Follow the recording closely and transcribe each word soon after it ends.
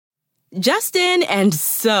Just in and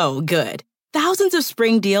so good. Thousands of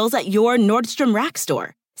spring deals at your Nordstrom Rack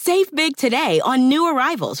store. Save big today on new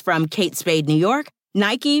arrivals from Kate Spade New York,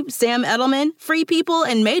 Nike, Sam Edelman, Free People,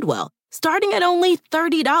 and Madewell, starting at only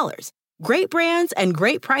 $30. Great brands and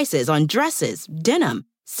great prices on dresses, denim,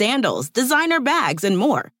 sandals, designer bags, and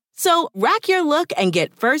more. So rack your look and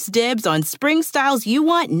get first dibs on spring styles you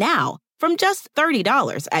want now from just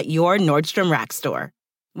 $30 at your Nordstrom Rack store.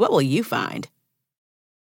 What will you find?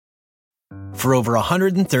 For over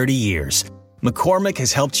 130 years, McCormick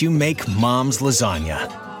has helped you make Mom's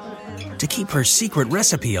lasagna to keep her secret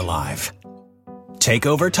recipe alive. Take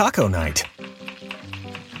over taco night.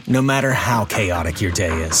 No matter how chaotic your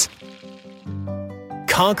day is.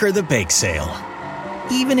 Conquer the bake sale,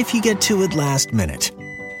 even if you get to it last minute.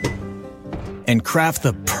 And craft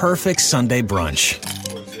the perfect Sunday brunch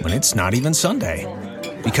when it's not even Sunday.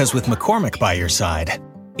 Because with McCormick by your side,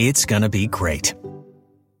 it's gonna be great.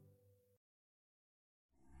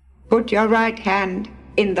 Put your right hand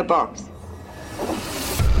in the box.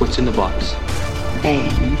 What's in the box? Pain.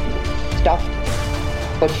 Stop.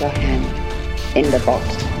 Put your hand in the box.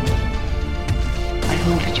 I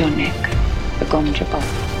hold at your neck. The gum chip off.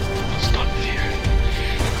 It's not fear.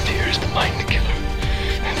 Fear is the mind killer.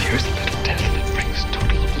 And fear is the little death that brings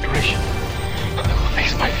total obliteration. I will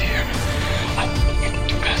face my fear. I will it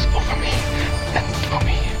to pass over me and through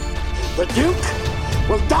me. The Duke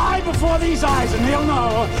will die before these eyes, and he'll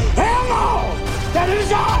know that it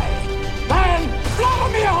is I, Baron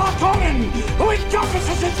Vladimir Harkonnen, who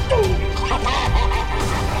encompasses his doom.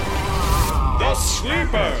 The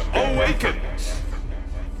Sleeper awakens.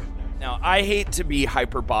 Now, I hate to be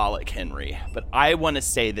hyperbolic, Henry, but I want to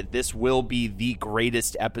say that this will be the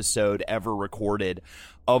greatest episode ever recorded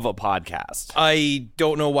of a podcast. I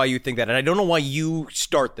don't know why you think that, and I don't know why you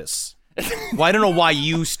start this. Well, I don't know why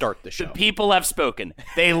you start the show. The people have spoken.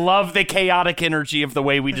 They love the chaotic energy of the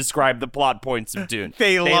way we describe the plot points of Dune.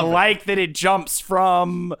 They like that it jumps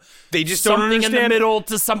from they just something don't understand in the middle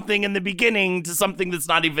to something in the beginning to something that's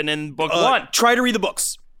not even in book one. Try to read the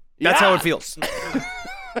books. That's how it feels.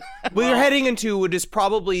 We're heading into what is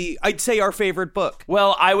probably, I'd say, our favorite book.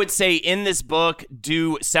 Well, I would say in this book,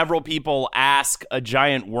 do several people ask a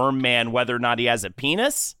giant worm man whether or not he has a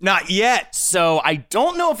penis? Not yet. So I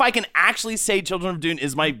don't know if I can actually say Children of Dune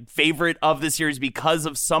is my favorite of the series because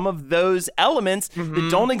of some of those elements that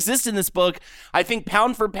don't exist in this book. I think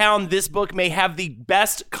pound for pound, this book may have the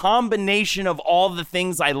best combination of all the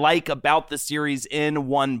things I like about the series in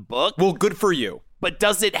one book. Well, good for you. But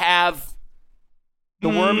does it have the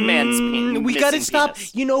worm man's penis? We got to stop.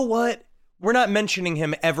 Penis? You know what? We're not mentioning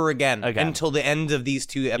him ever again until the end of these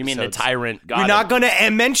two episodes. You mean the tyrant God? You're not going to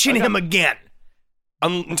mention him again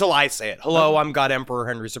until I say it. Hello, I'm God Emperor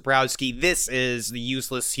Henry Zabrowski. This is the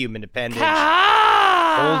useless human appendage.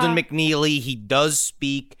 Holden McNeely. He does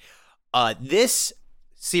speak. This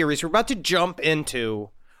series we're about to jump into,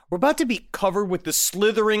 we're about to be covered with the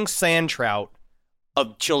slithering sand trout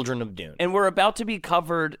of Children of Dune. And we're about to be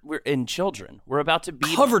covered in children. We're about to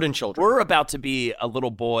be covered in children. We're about to be a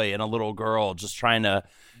little boy and a little girl just trying to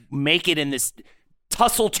make it in this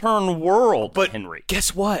tussle-turn world, but Henry.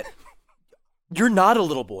 Guess what? You're not a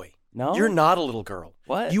little boy. No? You're not a little girl.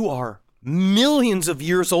 What? You are millions of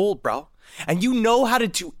years old, bro. And you know how to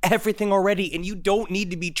do everything already, and you don't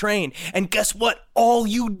need to be trained. And guess what? All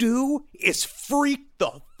you do is freak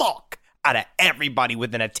the fuck out of everybody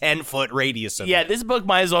within a 10-foot radius of Yeah, this book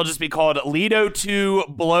might as well just be called Leto 2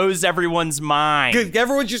 Blows Everyone's Mind. Because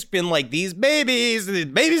everyone's just been like, these babies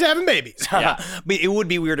having babies. Yeah. But it would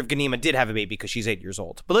be weird if Ganima did have a baby because she's 8 years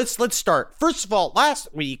old. But let's start. First of all,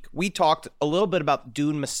 last week, we talked a little bit about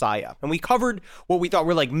Dune Messiah. And we covered what we thought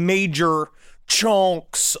were like major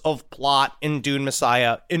chunks of plot in Dune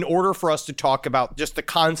Messiah in order for us to talk about just the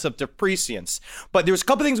concept of prescience. But there's a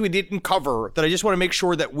couple things we didn't cover that I just want to make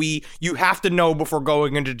sure that you have to know before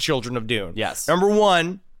going into Children of Dune. Yes. Number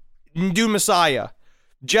one, in Dune Messiah,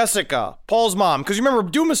 Jessica, Paul's mom, because you remember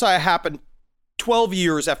Dune Messiah happened 12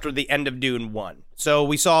 years after the end of Dune 1. So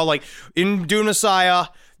we saw like in Dune Messiah,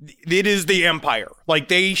 it is the Empire. Like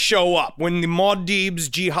they show up when the Muad'Dib's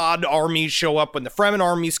jihad armies show up, when the Fremen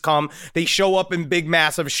armies come, they show up in big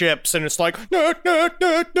massive ships and it's like,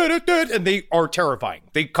 and they are terrifying.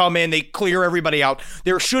 They come in, they clear everybody out.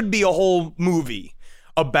 There should be a whole movie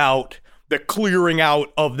about the clearing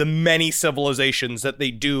out of the many civilizations that they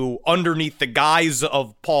do underneath the guise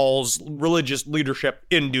of Paul's religious leadership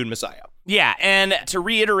in Dune Messiah. Yeah, and to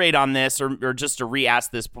reiterate on this, or just to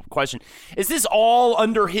re-ask this question, is this all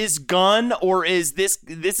under his gun, or is this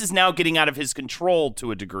is now getting out of his control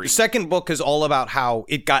to a degree? The second book is all about how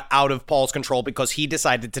it got out of Paul's control because he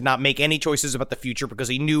decided to not make any choices about the future because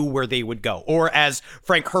he knew where they would go. Or as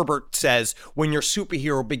Frank Herbert says, when your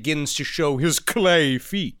superhero begins to show his clay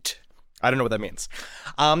feet. I don't know what that means.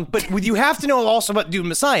 But what you have to know also about Dune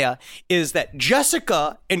Messiah is that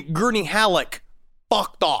Jessica and Gurney Halleck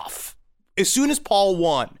fucked off. As soon as Paul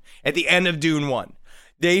won at the end of Dune 1,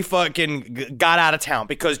 they fucking got out of town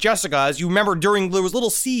because Jessica, as you remember, there was little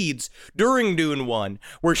seeds during Dune 1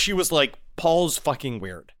 where she was like, Paul's fucking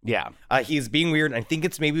weird. Yeah. He's being weird. I think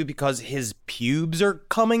it's maybe because his pubes are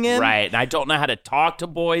coming in. Right. And I don't know how to talk to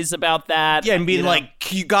boys about that. Yeah, and being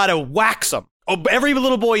like, you gotta wax them. Oh, every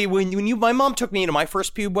little boy, my mom took me into my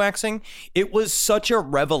first pube waxing, it was such a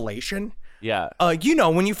revelation. Yeah.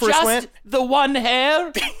 When you first went. The one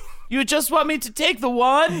hair? You just want me to take the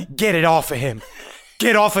one? Get it off of him.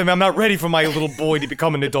 Get off of him. I'm not ready for my little boy to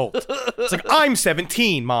become an adult. It's like, I'm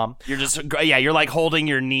 17, Mom. You're like holding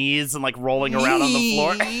your knees and like rolling around on the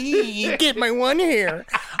floor. Get my one hair.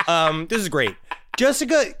 This is great.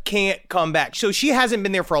 Jessica can't come back. So she hasn't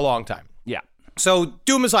been there for a long time. Yeah. So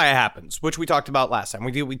Dune Messiah happens, which we talked about last time.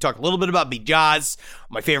 We talked a little bit about Beat Jaz,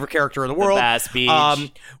 my favorite character in the world. The best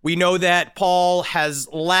beach. We know that Paul has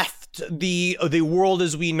left the world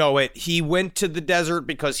as we know it. He went to the desert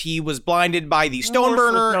because he was blinded by the stone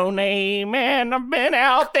burner. No name, and I've been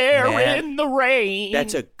out there in the rain.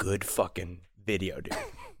 That's a good fucking video, dude.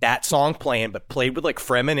 That song playing, but played with like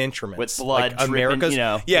Fremen instruments, with blood like America's,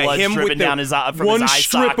 blood him with down his from one his eye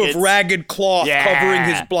strip sockets. of ragged cloth covering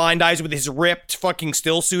his blind eyes with his ripped fucking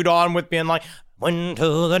still suit on, with being like, "Went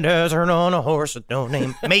to the desert on a horse with no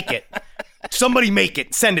name." Make it, somebody make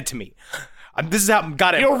it, send it to me. This is how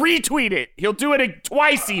got it. He'll retweet it. He'll do it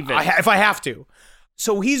twice even if I have to.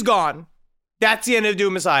 So he's gone. That's the end of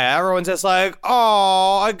Dune Messiah. Everyone's just like,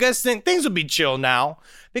 oh, I guess things will be chill now.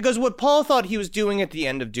 Because what Paul thought he was doing at the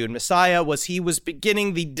end of Dune Messiah was he was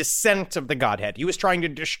beginning the descent of the Godhead. He was trying to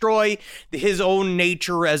destroy his own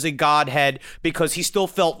nature as a Godhead because he still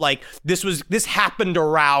felt like this happened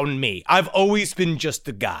around me. I've always been just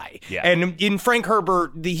a guy. Yeah. And in Frank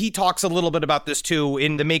Herbert, he talks a little bit about this too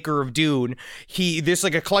in The Maker of Dune. There's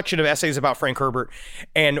like a collection of essays about Frank Herbert.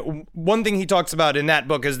 And one thing he talks about in that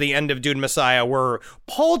book is the end of Dune Messiah, where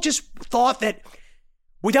Paul just thought that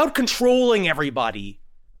without controlling everybody,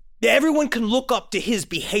 everyone can look up to his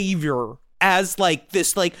behavior as like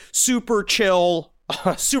this like super chill,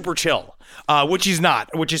 which he's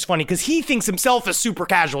not, which is funny because he thinks himself as super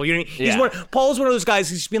casual. You know, Paul's one of those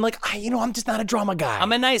guys who's just being like, I'm just not a drama guy.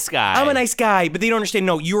 I'm a nice guy. But they don't understand.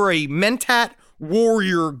 No, you're a mentat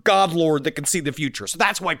warrior god lord that can see the future. So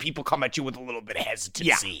that's why people come at you with a little bit of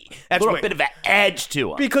hesitancy. That's a little bit of an edge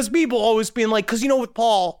to him. Because people always being like, because with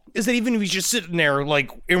Paul is that even if he's just sitting there like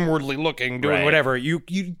inwardly looking, doing whatever, you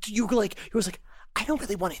like, he was like, I don't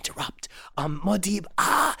really want to interrupt. Muad'Dib,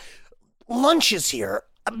 lunch is here.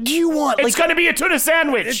 Do you want? It's gonna be a tuna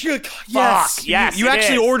sandwich. Yes, yes. You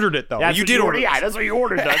actually ordered it though. You did order. Yeah, that's what you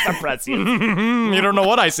ordered. That's impressive. You don't know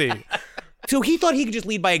what I see. So he thought he could just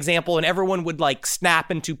lead by example and everyone would like snap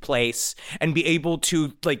into place and be able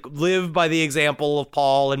to like live by the example of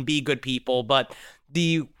Paul and be good people. But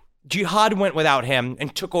the jihad went without him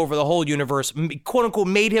and took over the whole universe, quote unquote,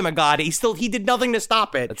 made him a god. He did nothing to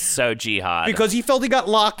stop it. That's so jihad. Because he felt he got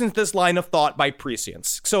locked into this line of thought by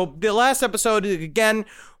prescience. So the last episode, again,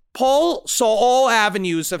 Paul saw all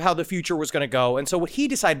avenues of how the future was going to go. And so what he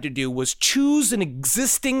decided to do was choose an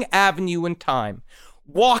existing avenue in time,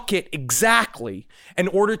 walk it exactly in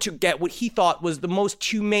order to get what he thought was the most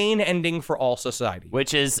humane ending for all society.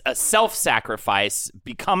 Which is a self-sacrifice,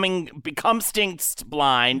 become stinks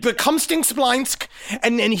blind.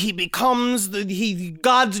 And then he becomes,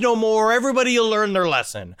 God's no more, everybody will learn their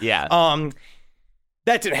lesson. Yeah.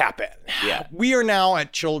 That didn't happen. Yeah. We are now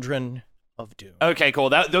at Children of Dune. Okay, cool.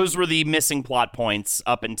 Those were the missing plot points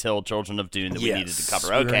up until Children of Dune that we needed to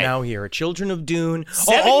cover. Okay. We are now here at Children of Dune.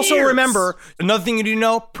 7 also years. Remember, another thing you do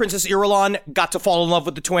know, Princess Irulan got to fall in love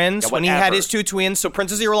with the twins when he had his two twins. So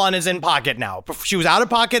Princess Irulan is in pocket now. She was out of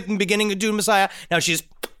pocket in the beginning of Dune Messiah. Now she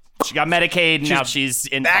got Medicaid, now she's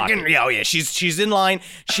in pocket. She's in line.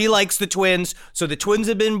 She likes the twins. So the twins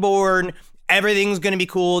have been born. Everything's going to be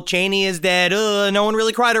cool. Cheney is dead. No one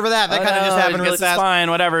really cried over that. That kind of just happened really fast. It's fine,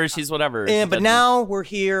 whatever. She's whatever. Yeah, but now we're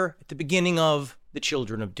here at the beginning of the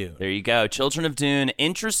Children of Dune. There you go. Children of Dune.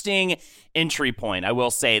 Interesting entry point. I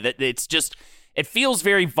will say that it's just, it feels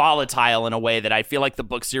very volatile in a way that I feel like the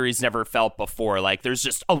book series never felt before. Like there's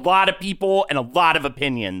just a lot of people and a lot of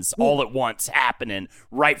opinions all at once happening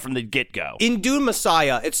right from the get-go. In Dune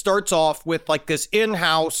Messiah, it starts off with like this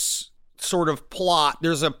in-house sort of plot.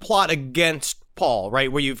 There's a plot against Paul,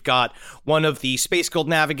 right? Where you've got one of the Space Guild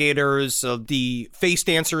navigators, the face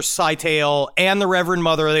dancer, Cytail, and the Reverend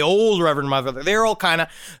Mother, the old Reverend Mother. They're all kind of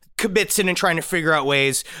kibitzing and trying to figure out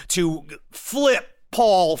ways to flip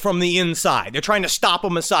Paul from the inside. They're trying to stop a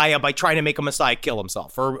Messiah by trying to make a Messiah kill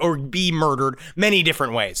himself or be murdered many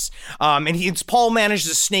different ways. And Paul manages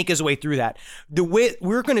to snake his way through that. The way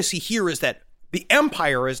we're going to see here is that the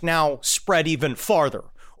Empire is now spread even farther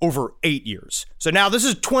over 8 years. So now this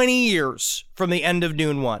is 20 years from the end of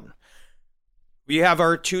Dune 1. We have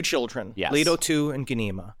our two children, Leto 2 and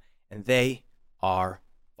Ghanima, and they are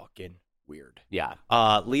fucking weird. Yeah.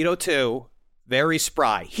 Leto 2, very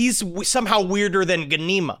spry. He's somehow weirder than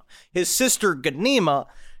Ghanima. His sister Ghanima,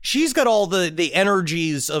 she's got all the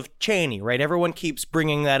energies of Chaney, right? Everyone keeps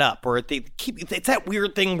bringing that up, or it's that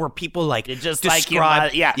weird thing where people like You're just describe, like your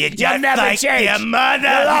mother. Yeah, you you'll never like change. your mother.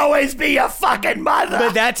 You'll always be your fucking mother.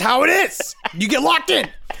 But that's how it is. You get locked in.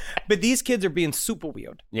 But these kids are being super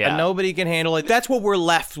weird. Yeah. And nobody can handle it. That's what we're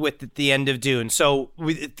left with at the end of Dune. So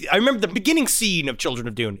I remember the beginning scene of Children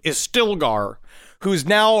of Dune is Stilgar, who's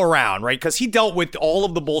now around, right? Because he dealt with all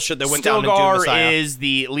of the bullshit that went down in Dune Messiah. Stilgar is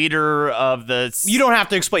the leader of the... You don't have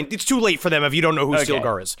to explain. It's too late for them if you don't know who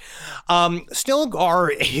Stilgar is.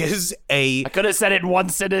 Stilgar is a... I could have said it in one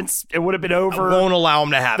sentence. It would have been over. I won't allow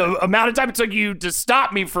him to have the it. amount of time it took you to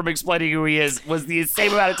stop me from explaining who he is was the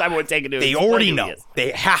same amount of time it would take to They already know.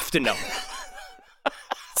 They have to know.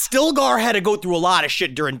 Stilgar had to go through a lot of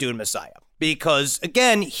shit during Dune Messiah. Because,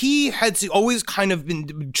 again, he had always kind of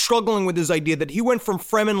been struggling with his idea that he went from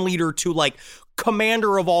Fremen leader to, like,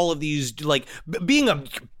 commander of all of these, like, being a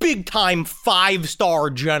big-time 5-star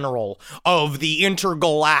general of the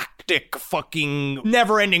intergalactic fucking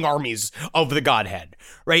never-ending armies of the Godhead,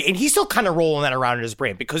 right? And he's still kind of rolling that around in his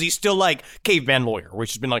brain because he's still, like, caveman lawyer,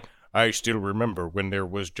 which has been like, I still remember when there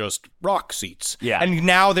was just rock seats. Yeah. And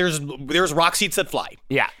now there's rock seats that fly.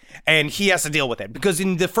 Yeah. And he has to deal with it because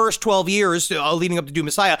in the first 12 years leading up to Dune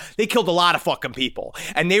Messiah, they killed a lot of fucking people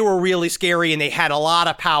and they were really scary and they had a lot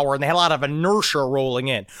of power and they had a lot of inertia rolling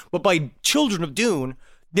in. But by Children of Dune,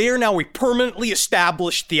 they are now a permanently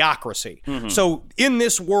established theocracy. Mm-hmm. So in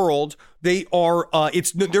this world, they are,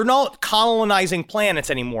 they're not colonizing planets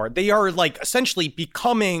anymore. They are like essentially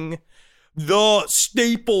becoming the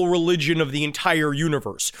staple religion of the entire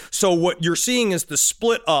universe. So what you're seeing is the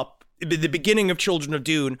split up at the beginning of Children of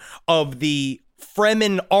Dune of the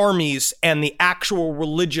Fremen armies and the actual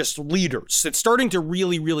religious leaders. It's starting to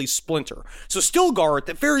really, really splinter. So Stilgar at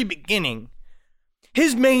the very beginning,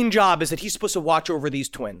 his main job is that he's supposed to watch over these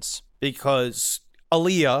twins because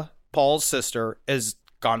Aaliyah, Paul's sister, is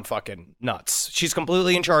gone fucking nuts. She's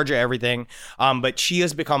completely in charge of everything, but she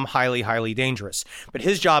has become highly, highly dangerous. But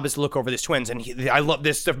his job is to look over these twins, and I love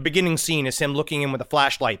this. The beginning scene is him looking in with a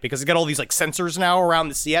flashlight because he's got all these like sensors now around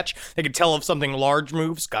the sietch. They can tell if something large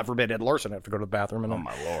moves. God forbid Ed Larson have to go to the bathroom. And oh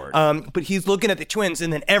my lord! But he's looking at the twins,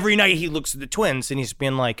 and then every night he looks at the twins, and he's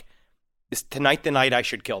been like, "Is tonight the night I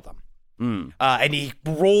should kill them?" And he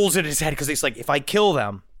rolls in his head because he's like, "If I kill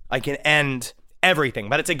them, I can end everything,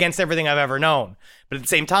 but it's against everything I've ever known." But at the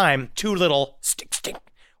same time, too little stink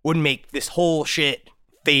would make this whole shit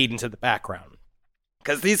fade into the background.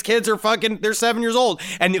 Because these kids are they're 7 years old.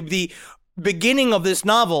 And the beginning of this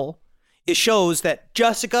novel, it shows that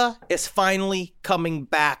Jessica is finally coming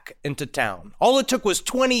back into town. All it took was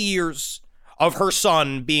 20 years of her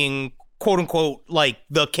son being quote unquote, like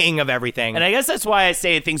the king of everything. And I guess that's why I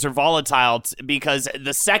say things are volatile, because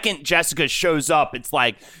the second Jessica shows up, it's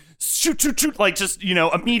like, shoot, like just,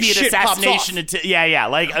 immediate shit assassination.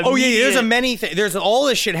 Like there's a many things. There's all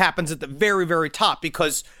this shit happens at the very, very top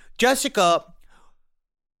because Jessica,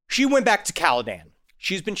 she went back to Caladan.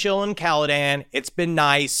 She's been chilling in Caladan. It's been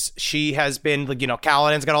nice. She has been,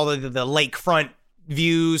 Caladan's got all the lakefront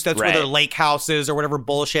views. That's where their lake house is or whatever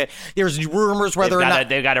bullshit. There's rumors whether or not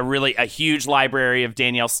they've got a huge library of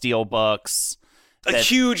Danielle Steele books. A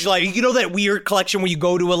huge, that weird collection where you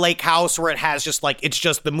go to a lake house where it has just it's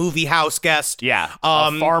just the movie house guest. Yeah.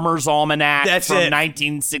 A Farmer's Almanac that's from it.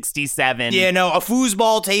 1967. Yeah, no, a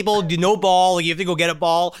foosball table, no ball. You have to go get a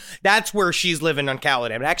ball. That's where she's living on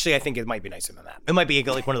Caladan. But actually, I think it might be nicer than that. It might be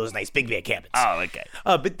like one of those nice big van cabins. Oh, okay.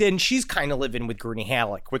 But then she's kind of living with Gurney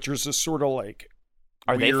Halleck, which is just sort of like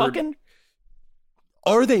Are weird. they fucking?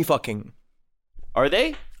 Are they fucking? Are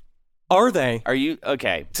they? Are they? Are you?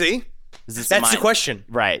 Okay. See? That's the question.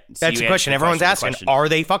 Right. So That's the question. Everyone's asking, are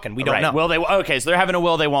they fucking? We don't know. Will they? Okay, so they're having a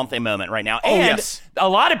will they, won't they moment right now. Oh, And yes. a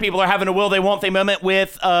lot of people are having a will they, won't they moment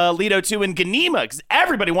with Leto 2 and Ganima, because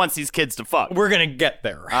everybody wants these kids to fuck. We're going to get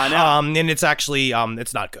there. I know. And it's actually,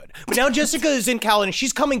 it's not good. But now Jessica is in Caladan.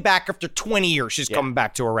 She's coming back after 20 years. She's coming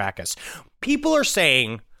back to Arrakis. People are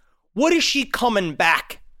saying, what is she coming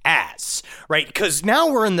back as? Right? Because now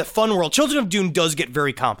we're in the fun world. Children of Dune does get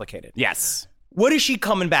very complicated. Yes. What is she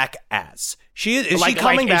coming back as? Is she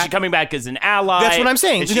coming back? Is she coming back as an ally? That's what I'm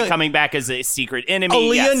saying. Is she coming back as a secret enemy?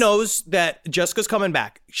 Aaliyah knows that Jessica's coming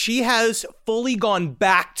back. She has fully gone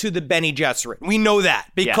back to the Bene Gesserit. We know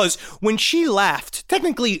that because when she left,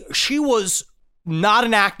 technically she was not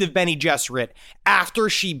an active Bene Gesserit. After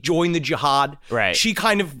she joined the Jihad, right. She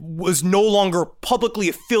kind of was no longer publicly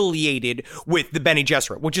affiliated with the Bene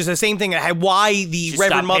Gesserit, which is the same thing why the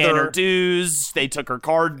Reverend Mother paying her dues. They took her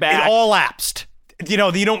card back. It all lapsed. You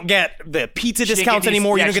know, you don't get the pizza discounts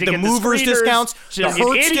anymore. You don't get the movers discounts, the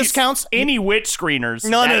Hertz discounts. Any witch screeners.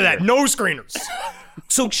 None of that. No screeners.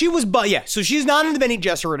 So she was, so she's not in the Bene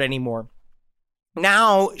Gesserit anymore.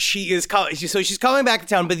 Now she's coming back to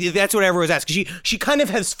town, but that's what everyone's asking. She kind of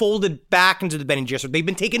has folded back into the Bene Gesserit. They've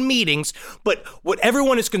been taking meetings, but what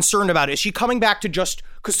everyone is concerned about is she coming back to just,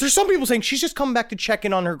 because there's some people saying she's just coming back to check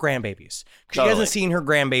in on her grandbabies. She hasn't seen her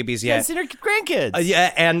grandbabies yet. She hasn't seen her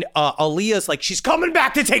grandkids. And Aaliyah's like, she's coming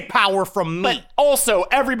back to take power from me. But also,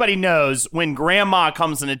 everybody knows when grandma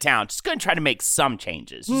comes into town, she's going to try to make some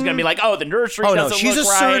changes. She's going to be like, the nursery doesn't she's look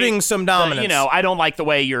asserting right. some dominance. I don't like the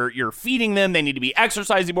way you're feeding them. They need to be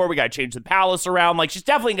exercising more. We got to change the palace around. Like, she's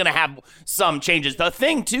definitely going to have some changes. The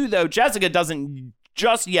thing, too, though, Jessica doesn't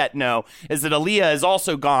just yet know is that Aaliyah has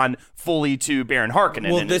also gone fully to Baron Harkonnen.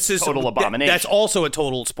 Well, and this is total abomination. That's also a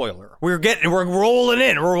total spoiler. We're rolling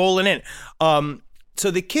in.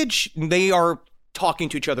 So the kids, they are talking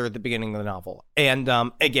to each other at the beginning of the novel, and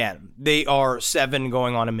again, they are 7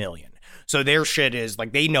 going on 1 million. So their shit is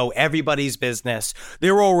like they know everybody's business.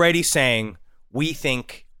 They're already saying, we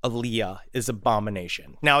think Aaliyah is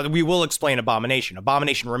abomination. Now, we will explain abomination.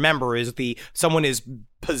 Abomination, remember, is someone is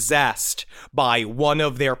possessed by one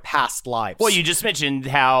of their past lives. Well, you just mentioned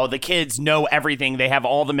how the kids know everything. They have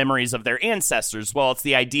all the memories of their ancestors. Well, it's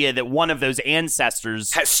the idea that one of those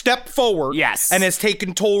ancestors has stepped forward and has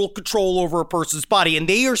taken total control over a person's body. And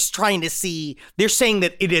they are trying to see, they're saying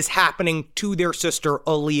that it is happening to their sister,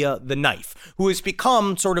 Aaliyah the Knife, who has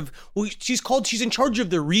become she's in charge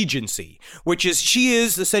of the Regency, which is, she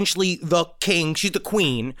is essentially the king. She's the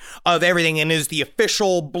queen of everything and is the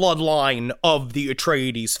official bloodline of the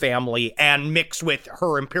Atreides family and mixed with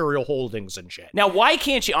her imperial holdings and shit. Now, why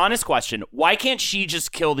can't she, honest question, why can't she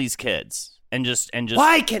just kill these kids and just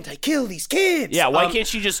why can't I kill these kids? Yeah, why can't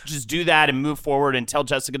she just do that and move forward and tell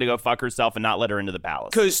Jessica to go fuck herself and not let her into the palace?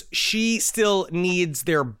 Because she still needs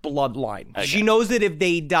their bloodline. Okay. She knows that if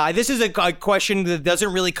they die, this is a question that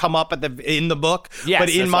doesn't really come up in the book, but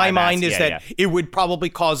in my mind is that it would probably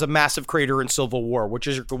cause a massive crater in Civil War, which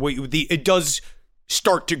is it does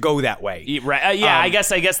start to go that way. Right. I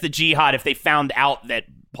guess the Jihad, if they found out that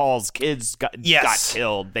Paul's kids got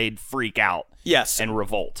killed, they'd freak out. Yes. And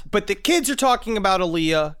revolt. But the kids are talking about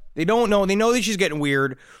Aaliyah. They don't know. They know that she's getting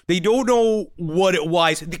weird. They don't know what it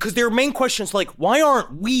was, because their main question is like, why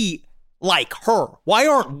aren't we like her? Why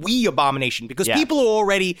aren't we Abomination? Because people are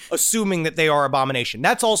already assuming that they are Abomination.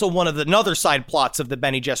 That's also one of the another side plots of the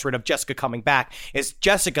Bene Gesserit of Jessica coming back. Is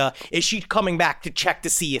she coming back to check to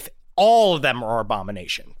see if all of them are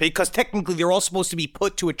Abomination? Because technically they're all supposed to be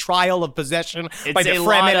put to a trial of possession by the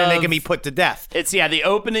Fremen and they can be put to death. The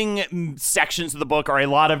opening sections of the book are a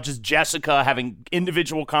lot of just Jessica having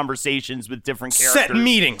individual conversations with different characters. Set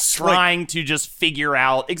meetings. Trying to just figure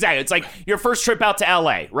out. Exactly. It's like your first trip out to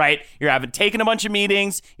LA, right? You're taken a bunch of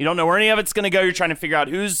meetings. You don't know where any of it's going to go. You're trying to figure out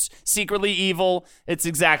who's secretly evil. It's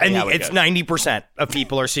exactly how it goes. 90% of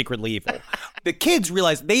people are secretly evil. The kids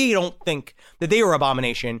realize they don't think that they are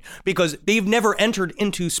Abomination because they've never entered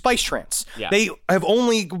into spice trance. Yeah. They have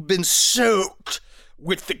only been soaked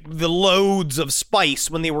with the loads of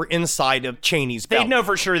spice when they were inside of Chaney's belt. They'd know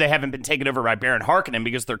for sure they haven't been taken over by Baron Harkonnen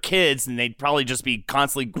because they're kids and they'd probably just be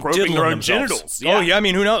constantly groping their own genitals. Yeah. Oh, yeah, I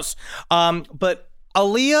mean, who knows? But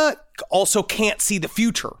Aaliyah also can't see the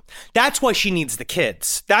future. That's why she needs the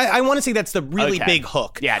kids. I want to say that's the really big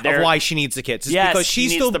hook of why she needs the kids. It's because she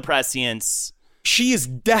needs the prescience. She is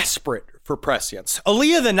desperate for prescience.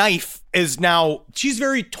 Aaliyah the Knife is now, she's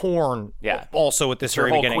very torn also at this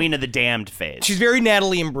very beginning. Queen of the Damned phase. She's very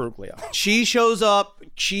Natalie Imbruglia. She shows up.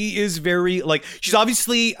 She is very, she's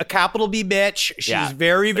obviously a capital B bitch. She's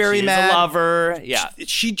very, very mad. She's a lover. Yeah.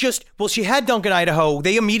 She had Duncan, Idaho.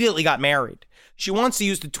 They immediately got married. she wants to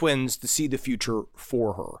use the twins to see the future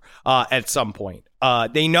for her at some point.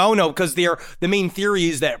 They know, because the main theory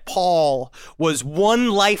is that Paul was one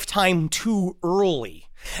lifetime too early.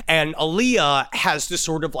 And Aaliyah has this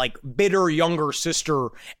sort of like bitter younger sister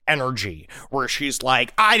energy where she's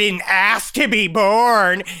like, I didn't ask to be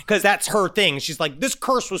born, because that's her thing. She's like, this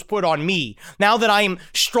curse was put on me. Now that I'm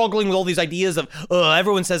struggling with all these ideas of,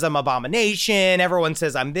 everyone says I'm abomination, everyone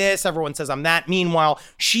says I'm this, everyone says I'm that. Meanwhile,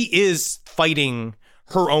 she is fighting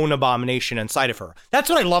her own abomination inside of her.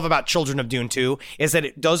 That's what I love about Children of Dune 2, is that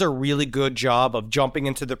it does a really good job of jumping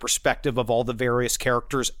into the perspective of all the various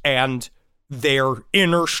characters and their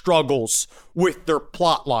inner struggles with their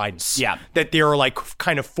plot lines that they're like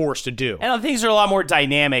kind of forced to do. And things are a lot more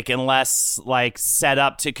dynamic and less like set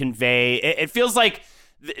up to convey. It feels like,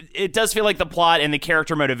 it does feel like the plot and the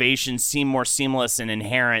character motivations seem more seamless and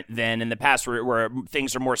inherent than in the past where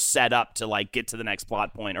things are more set up to like get to the next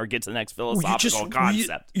plot point or get to the next philosophical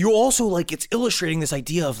concept. You also like, it's illustrating this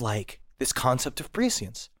idea of like this concept of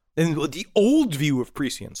prescience. And the old view of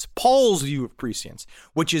prescience, Paul's view of prescience,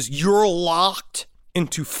 which is you're locked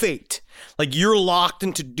into fate. Like you're locked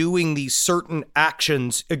into doing these certain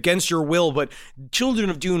actions against your will. But Children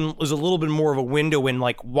of Dune is a little bit more of a window in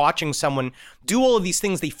like watching someone do all of these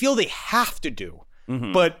things they feel they have to do.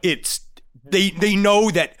 Mm-hmm. But it's they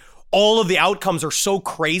know that all of the outcomes are so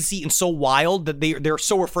crazy and so wild that they're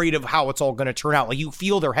so afraid of how it's all going to turn out. Like you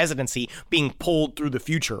feel their hesitancy being pulled through the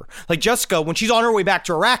future. Like Jessica, when she's on her way back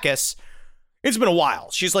to Arrakis, it's been a while.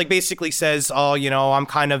 She's like basically says, "Oh,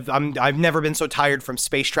 I've never been so tired from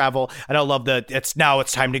space travel, and I love it's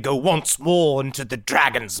time to go once more into the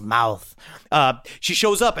dragon's mouth." She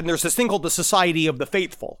shows up, and there's this thing called the Society of the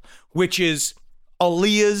Faithful, which is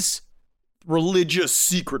Aaliyah's religious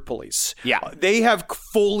secret police. Yeah. They have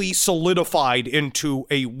fully solidified into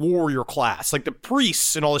a warrior class. Like the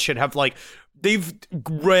priests and all this shit have like, they've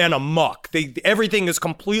ran amok. Everything is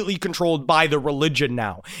completely controlled by the religion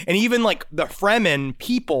now. And even like the Fremen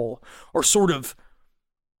people are sort of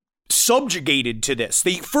subjugated to this.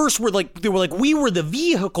 They first were like, we were the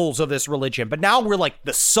vehicles of this religion, but now we're like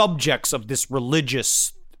the subjects of this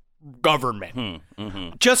religious government.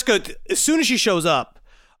 Mm-hmm. Jessica, as soon as she shows up,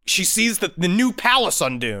 she sees the new palace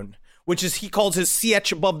on Dune, which is, he calls his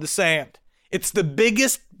sietch above the sand. It's the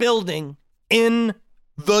biggest building in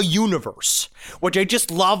the universe, which I just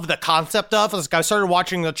love the concept of. As I started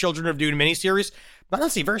watching the Children of Dune miniseries, but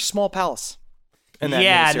honestly, a very small palace. And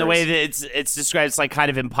the way that it's described, it's like kind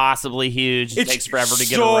of impossibly huge. It takes forever to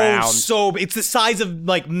get around. So it's the size of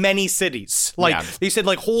like many cities. Like they said,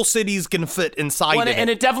 like whole cities can fit inside it. And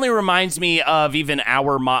it definitely reminds me of even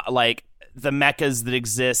our the meccas that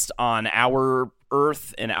exist on our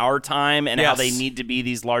Earth in our time, and how they need to be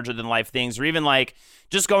these larger than life things, or even like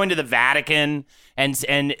just going to the Vatican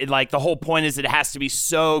and like the whole point is it has to be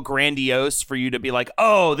so grandiose for you to be like,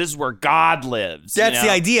 oh, this is where God lives. That's the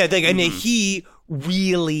idea. Like, I mean, he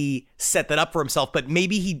really set that up for himself, but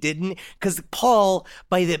maybe he didn't, because Paul,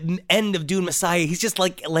 by the end of Dune Messiah, he's just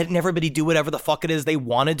like letting everybody do whatever the fuck it is they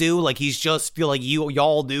want to do. Like he's just feel like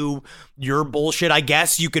y'all do your bullshit. I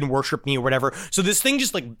guess you can worship me or whatever. So this thing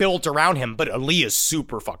just like built around him, but Aaliyah's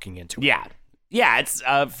super fucking into it. Yeah, it's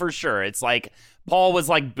for sure. It's like Paul was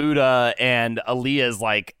like Buddha and Aaliyah's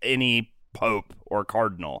like any pope or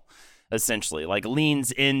cardinal. Essentially, like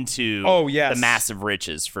leans into the massive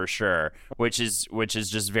riches for sure, which is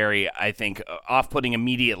just very, I think, off-putting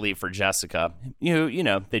immediately for Jessica. You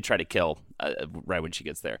know, they try to kill right when she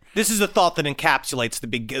gets there. This is a thought that encapsulates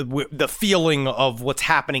the feeling of what's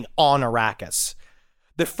happening on Arrakis.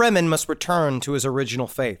 The Fremen must return to his original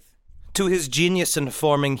faith, to his genius in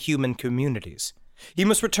forming human communities. He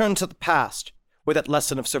must return to the past, where that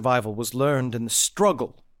lesson of survival was learned in the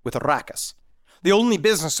struggle with Arrakis. The only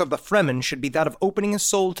business of the Fremen should be that of opening his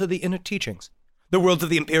soul to the inner teachings. The worlds of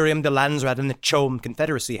the Imperium, the Landsrat, and the Chom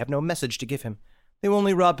Confederacy have no message to give him. They will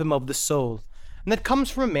only rob him of the soul. And that comes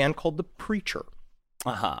from a man called the Preacher.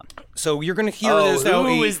 Uh-huh. So you're going to hear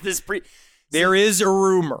who is this preacher? There is a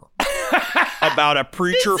rumor about a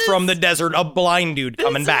preacher from the desert, a blind dude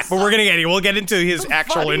coming back. But we'll get into his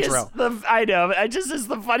actual intro. I know. It's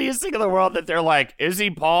the funniest thing in the world that they're like, is he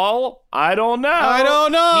Paul? I don't know.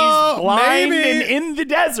 He's blind and in the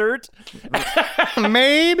desert.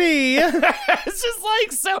 Maybe. It's just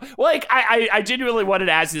like, so, like, I genuinely wanted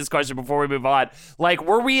to ask you this question before we move on. Like,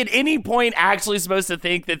 were we at any point actually supposed to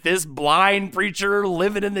think that this blind preacher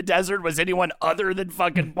living in the desert was anyone other than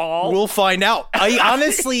fucking Paul? We'll find out. I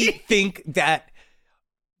honestly think that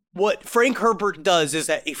what Frank Herbert does is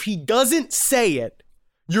that if he doesn't say it,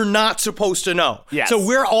 you're not supposed to know. Yes. So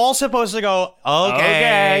we're all supposed to go,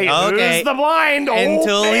 okay. Who's the blind old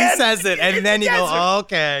until man? he says it, and then you go,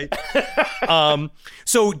 okay.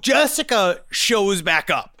 So Jessica shows back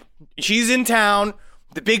up. She's in town.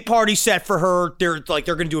 The big party set for her. They're going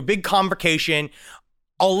to do a big convocation.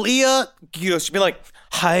 Aaliyah, she'll be like,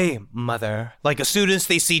 hi, mother. Like, as soon as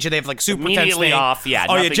they see each other, they have, like, super immediately tense off. Yeah.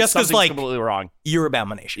 Oh, yeah, Jessica's like, completely wrong. You're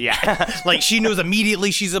Abomination. Yeah. Like, she knows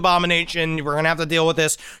immediately she's Abomination. We're going to have to deal with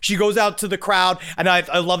this. She goes out to the crowd, and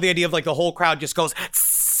I love the idea of, like, the whole crowd just goes,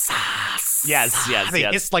 Yes.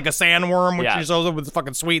 It's like a sandworm, which is also with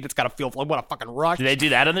fucking sweet. It's got to feel like, what a fucking rush. Do they do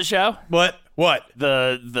that on the show? What?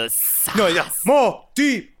 The No, yeah. More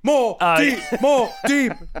deep, more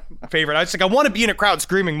deep. Favorite. I was like, I want to be in a crowd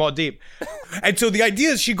screaming more deep. And so the idea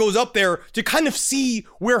is she goes up there to kind of see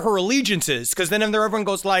where her allegiance is, because then everyone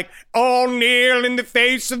goes like, all kneel in the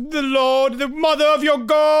face of the Lord, the mother of your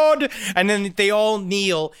God. And then they all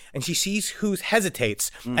kneel, and she sees who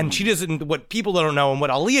hesitates. And she doesn't, what people don't know and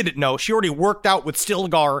what Aaliyah didn't know, she already worked out with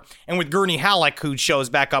Stilgar and with Gurney Halleck, who shows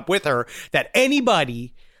back up with her, that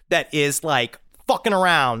anybody that is like fucking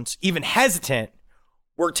around, even hesitant,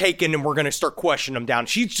 we're taking and we're going to start questioning them down.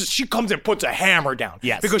 She comes and puts a hammer down.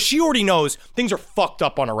 Yes. Because she already knows things are fucked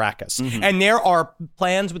up on Arrakis. And there are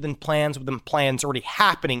plans within plans within plans already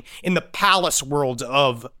happening in the palace world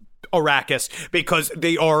of Arrakis, because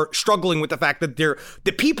they are struggling with the fact that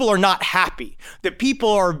the people are not happy. The people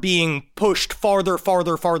are being pushed farther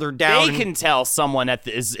down. They can tell someone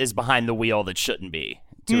is behind the wheel that shouldn't be,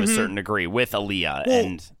 to a certain degree, with Aaliyah. Well,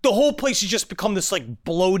 and the whole place has just become this like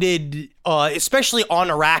bloated, especially on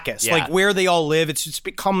Arrakis, like where they all live. It's just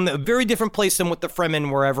become a very different place than what the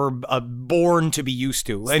Fremen were ever born to be used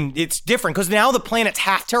to. And it's different because now the planet's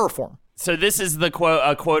half terraform. So this is a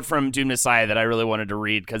quote from Dune Messiah that I really wanted to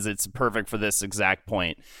read because it's perfect for this exact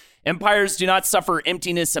point. Empires do not suffer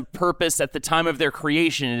emptiness of purpose at the time of their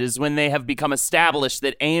creation. It is when they have become established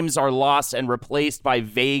that aims are lost and replaced by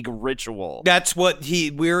vague ritual. That's what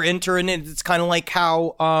we're entering. It's kind of like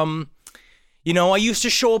how, I used to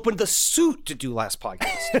show up with the suit to do last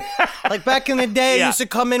podcast. Like back in the day, I used to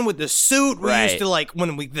come in with the suit. We used to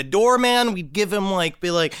the doorman, we'd give him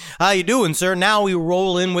be like, how you doing, sir? Now we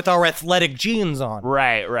roll in with our athletic jeans on.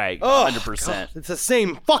 Right. 100%. God, it's the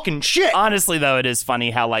same fucking shit. Honestly, though, it is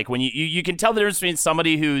funny how when you can tell the difference between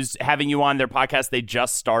somebody who's having you on their podcast they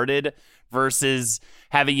just started versus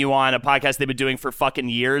having you on a podcast they've been doing for fucking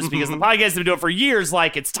years, because the podcast they've been doing for years,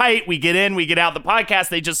 it's tight, we get in, we get out. The podcast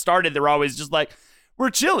they just started, they're always just like, we're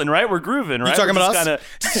chilling, right? We're grooving, right? You talking about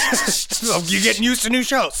us? You're getting used to new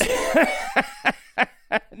shows. No,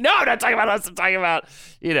 I'm not talking about us. I'm talking about,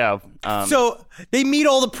 So they meet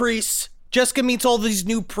all the priests. Jessica meets all these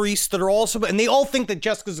new priests that are also, and they all think that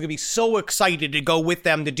Jessica's gonna be so excited to go with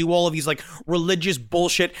them to do all of these religious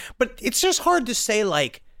bullshit. But it's just hard to say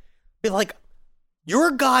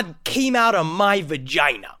your God came out of my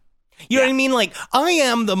vagina. You know what I mean? I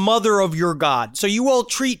am the mother of your God. So you all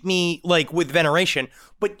treat me with veneration.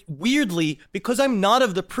 But weirdly, because I'm not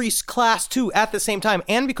of the priest class too at the same time,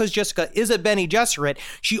 and because Jessica is a Bene Gesserit,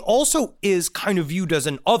 she also is kind of viewed as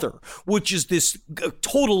an other, which is this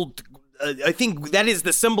total, I think that is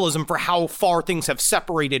the symbolism for how far things have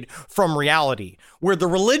separated from reality, where the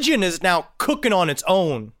religion is now cooking on its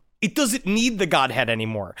own. It doesn't need the Godhead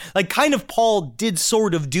anymore. Kind of Paul did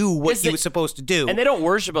sort of do what he was supposed to do. And they don't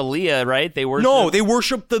worship Aaliyah, right? They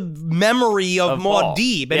worship the memory of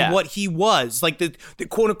Muad'Dib and what he was. The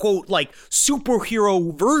quote-unquote,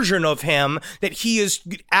 superhero version of him that he is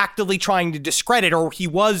actively trying to discredit, or he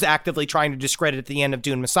was actively trying to discredit at the end of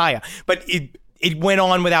Dune Messiah. But it went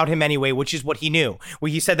on without him anyway, which is what he knew.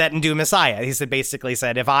 Well, he said that in Dune Messiah. He basically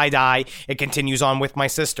said, if I die, it continues on with my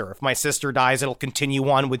sister. If my sister dies, it'll continue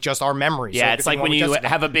on with just our memories. Yeah, it's like when you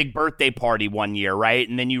have a big birthday party one year, right?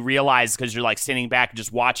 And then you realize, because you're sitting back and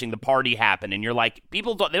just watching the party happen, and you're like, they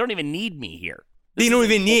don't even need me here. They don't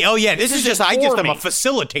even need, this is just, I just am a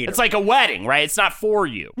facilitator. It's like a wedding, right? It's not for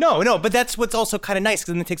you. No, but that's what's also kind of nice,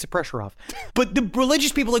 because then it takes the pressure off. But the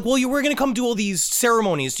religious people we're going to come do all these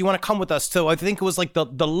ceremonies. Do you want to come with us? So I think it was the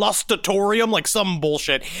lustatorium, some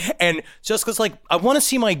bullshit. And Jessica's I want to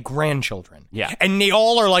see my grandchildren. Yeah. And they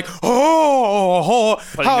all are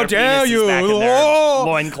how dare you?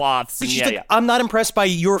 Loincloths. She's I'm not impressed by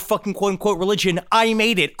your fucking quote-unquote religion. I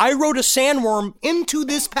made it. I rode a sandworm into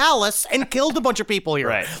this palace and killed a bunch of people here.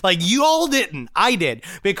 Right. You all didn't. I did.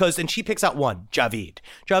 And she picks out one, Javid.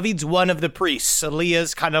 Javid's one of the priests.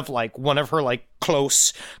 Aaliyah's kind of one of her one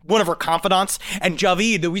of her confidants. And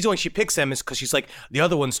Javid, the reason why she picks him is because she's the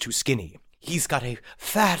other one's too skinny. he's got a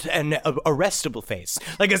fat and arrestable face.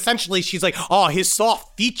 Like, essentially, she's like, oh, his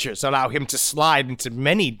soft features allow him to slide into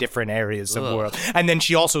many different areas of the world. And then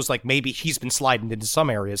she also is like, maybe he's been sliding into some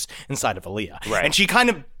areas inside of Aaliyah. Right. And she kind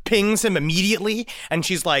of pings him immediately, and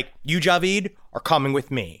she's like, you, Javid, are coming with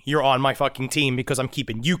me. You're on my fucking team because I'm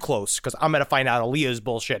keeping you close, because I'm going to find out Aaliyah's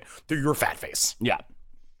bullshit through your fat face. Yeah.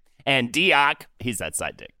 And Diak, he's that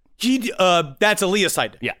side dick. That's Aaliyah's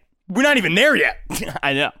side. Yeah. We're not even there yet.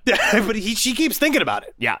 I know. But she keeps thinking about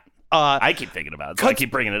it. Yeah. I keep thinking about it, so I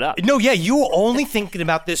keep bringing it up. No, yeah, you only thinking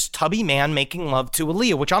about this tubby man making love to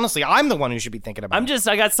Aaliyah, which honestly, I'm the one who should be thinking about.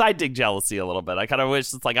 I got side dick jealousy a little bit. I kind of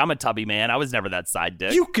wish it's like I'm a tubby man. I was never that side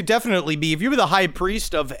dick. You could definitely be. If you were the high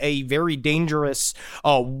priest of a very dangerous,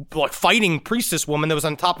 like fighting priestess woman that was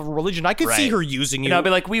on top of a religion, I could see her using you. I'd be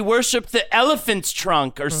like, we worship the elephant's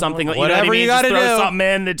trunk or something. Whatever you know what I mean? you gotta just throw do. something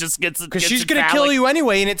in that just gets because she's gonna kill you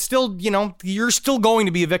anyway, and it's still, you're still going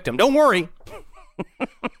to be a victim. Don't worry.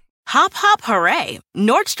 Hop, hop, hooray!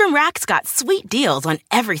 Nordstrom Rack's got sweet deals on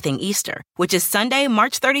everything Easter, which is Sunday,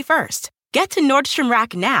 March 31st. Get to Nordstrom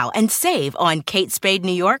Rack now and save on Kate Spade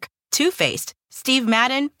New York, Too Faced, Steve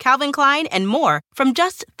Madden, Calvin Klein, and more from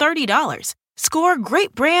just $30. Score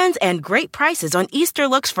great brands and great prices on Easter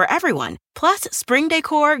looks for everyone, plus spring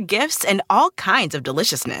decor, gifts, and all kinds of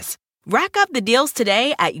deliciousness. Rack up the deals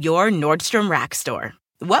today at your Nordstrom Rack store.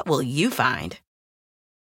 What will you find?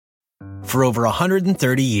 For over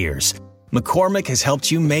 130 years, McCormick has helped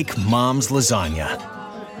you make Mom's lasagna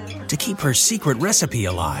to keep her secret recipe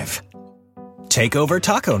alive. Take over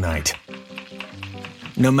taco night.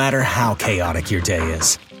 No matter how chaotic your day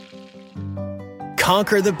is.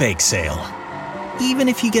 Conquer the bake sale, even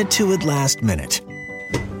if you get to it last minute.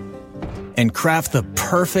 And craft the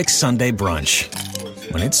perfect Sunday brunch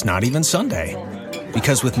when it's not even Sunday.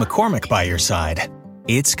 Because with McCormick by your side,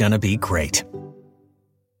 it's gonna be great.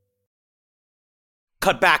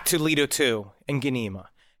 Cut back to Leto 2 and Ganima,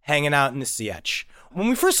 hanging out in the Sietch. When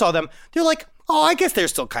we first saw them, they're like, oh, I guess they're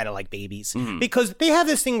still kind of like babies. Because they have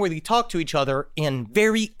this thing where they talk to each other in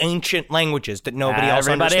very ancient languages that nobody else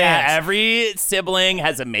understands. Every sibling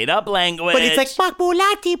has a made-up language. But it's like,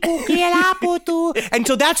 and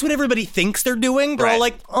so that's what everybody thinks they're doing. They're all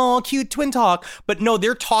like, oh, cute twin talk. But no,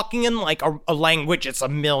 they're talking in like a language that's a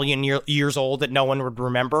million years old that no one would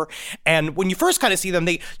remember. And when you first kind of see them,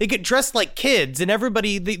 they get dressed like kids, and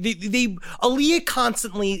everybody, Aaliyah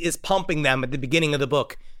constantly is pumping them at the beginning of the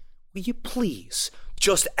book. Will you please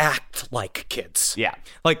just act like kids? Yeah.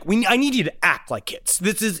 Like, I need you to act like kids.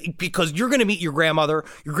 This is because you're going to meet your grandmother.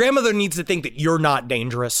 Your grandmother needs to think that you're not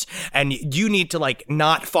dangerous, and you need to, like,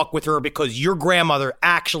 not fuck with her because your grandmother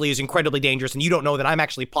actually is incredibly dangerous, and you don't know that I'm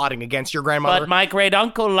actually plotting against your grandmother. But my great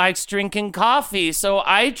uncle likes drinking coffee, so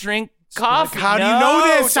I drink coffee. Like, how do you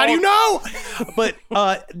know this? How do you know? But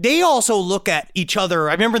they also look at each other.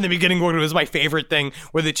 I remember in the beginning when it was my favorite thing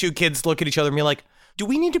where the two kids look at each other and be like, do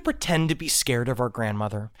we need to pretend to be scared of our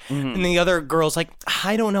grandmother? And the other girl's like,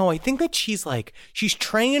 I don't know. I think that she's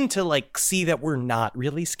trained to like see that we're not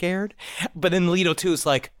really scared. But then Leto 2 is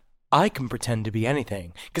like, I can pretend to be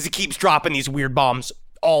anything. Because he keeps dropping these weird bombs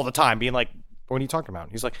all the time, being like, what are you talking about?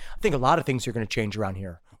 He's like, I think a lot of things are going to change around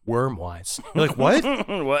here. Worm-wise. You're like, what?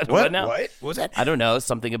 What now? What was that? I don't know.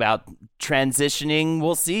 Something about transitioning.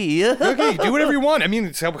 We'll see. Okay, do whatever you want. I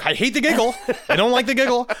mean, I hate the giggle. I don't like the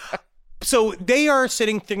giggle. So they are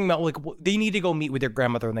thinking about like they need to go meet with their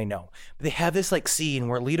grandmother, and they know. But they have this like scene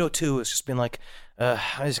where Leto 2 has just been like, I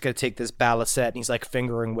just gotta take this balisette, and he's like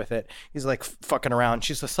fingering with it. He's like fucking around.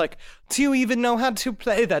 She's just like, do you even know how to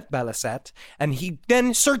play that balisette? And he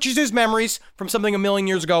then searches his memories from something a million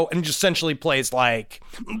years ago and just essentially plays like,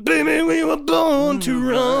 baby, we were born to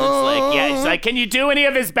run. It's like, yeah, he's like, can you do any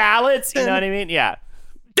of his ballads? You know what I mean? Yeah.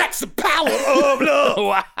 That's the power of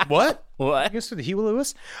love. What? What? I guess for the Huey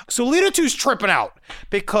Lewis. So Leto 2's tripping out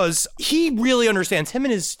because he really understands him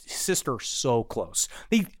and his sister are so close.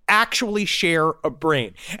 They actually share a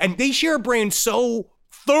brain. And they share a brain so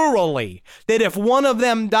thoroughly that if one of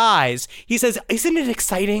them dies, he says, isn't it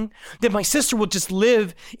exciting that my sister will just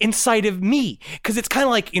live inside of me? Because it's kind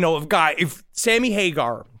of like, if Sammy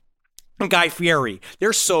Hagar and Guy Fieri,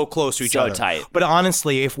 they're so close to each other. So tight. But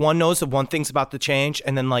honestly, if one knows that one thing's about to change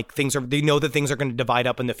and then like they know that things are going to divide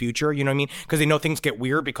up in the future, you know what I mean? Because they know things get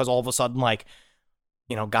weird because all of a sudden like,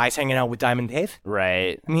 Guy's hanging out with Diamond Dave.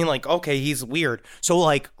 Right. I mean, like, okay, he's weird. So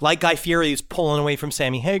like Guy Fieri is pulling away from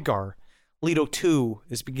Sammy Hagar. Leto 2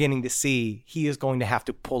 is beginning to see he is going to have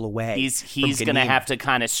to pull away. He's going to have to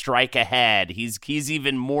kind of strike ahead. He's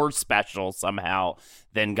even more special somehow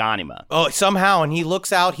than Ghanima. Oh, somehow, and he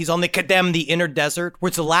looks out, he's on the Kadem, the inner desert, where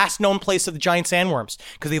it's the last known place of the giant sandworms,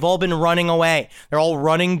 because they've all been running away. They're all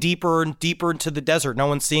running deeper and deeper into the desert. No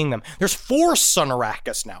one's seeing them. There's forests on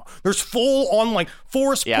Arrakis now. There's full-on, like,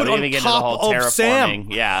 forests put on top of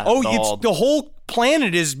Sam. Yeah. Oh, the whole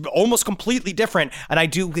planet is almost completely different.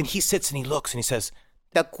 And he sits and he looks and he says,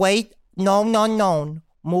 the great known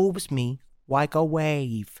moves me like a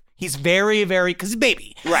wave. He's very, very, because he's a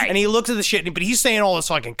baby. Right. And he looks at the shit, but he's saying all this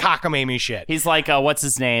fucking cockamamie shit. He's like, what's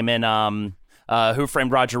his name in Who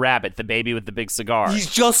Framed Roger Rabbit, the baby with the big cigar. He's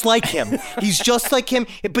just like him. He's just like him.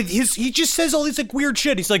 But he just says all these like weird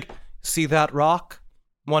shit. He's like, see that rock?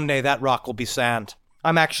 One day that rock will be sand.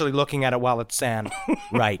 I'm actually looking at it while it's sand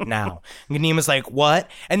right now. And Ganima's like, what?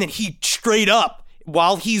 And then he straight up,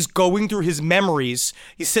 while he's going through his memories,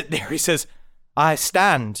 he's sitting there, he says, I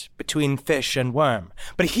stand between fish and worm.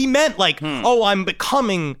 But he meant like, I'm going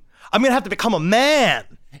to have to become a man.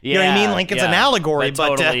 You know what I mean? Like it's an allegory,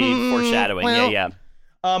 but totally foreshadowing. Well,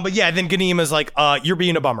 but yeah, then Ganima's like, you're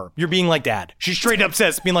being a bummer. You're being like dad. She straight up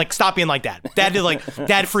says, being like, stop being like dad.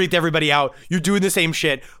 Dad freaked everybody out. You're doing the same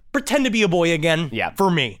shit. Pretend to be a boy again. Yeah. For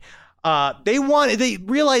me. They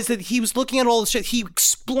realized that he was looking at all this shit. He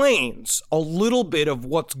explains a little bit of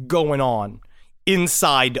what's going on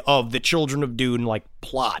inside of the Children of Dune like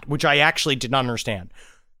plot, which I actually did not understand.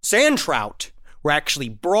 Sand trout were actually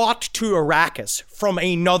brought to Arrakis from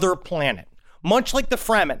another planet, much like the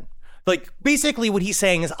Fremen. Like basically what he's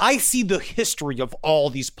saying is I see the history of all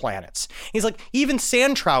these planets. He's like, even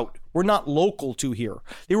sand trout were not local to here.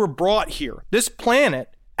 They were brought here. This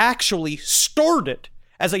planet actually started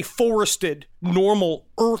as a forested, normal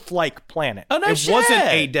Earth-like planet. Oh, no it shit. wasn't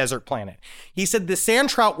a desert planet. He said the sand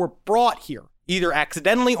trout were brought here, either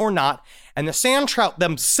accidentally or not, and the sand trout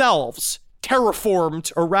themselves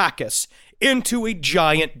terraformed Arrakis into a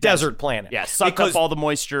giant desert planet. Yeah, sucked up all the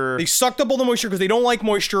moisture. They sucked up all the moisture because they don't like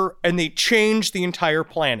moisture, and they changed the entire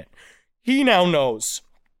planet. He now knows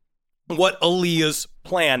what Aaliyah's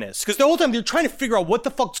plan is. Because the whole time they're trying to figure out what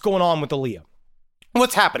the fuck's going on with Aaliyah.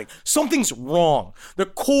 What's happening? Something's wrong. The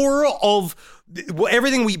core of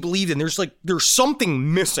everything we believed in, there's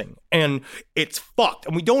something missing, and it's fucked,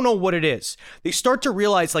 and we don't know what it is. They start to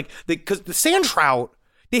realize, because the sand trout,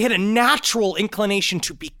 they had a natural inclination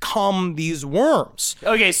to become these worms.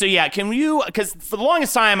 Okay, so yeah, can you, because for the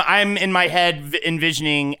longest time, I'm in my head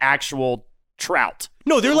envisioning actual trout.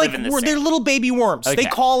 No, they're they're little baby worms. Okay. They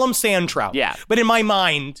call them sand trout. Yeah. But in my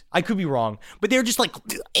mind, I could be wrong, but they're just like,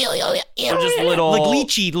 They're just little, like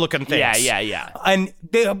lychee looking things. Yeah. And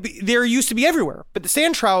they're used to be everywhere. But the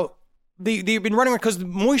sand trout, they've been running around because the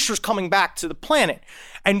moisture's coming back to the planet.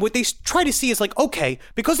 And what they try to see is like, okay,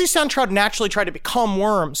 because these sand trout naturally try to become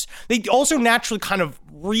worms, they also naturally kind of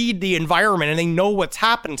read the environment and they know what's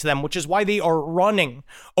happened to them, which is why they are running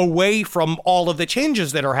away from all of the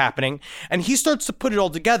changes that are happening. And he starts to put it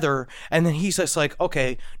all together. And then he's just like,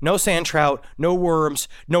 okay, no sand trout, no worms,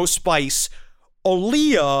 no spice.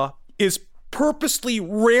 Aaliyah is purposely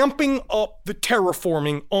ramping up the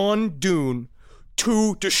terraforming on Dune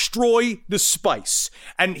to destroy the spice.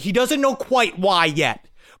 And he doesn't know quite why yet,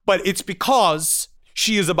 but it's because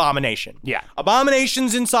she is Abomination. Yeah.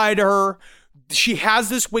 Abomination's inside of her. She has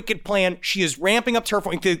this wicked plan. She is ramping up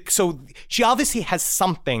terraforming. So she obviously has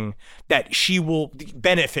something that she will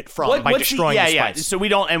benefit from by destroying the spice. Yeah. So we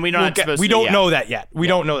don't know that yet. We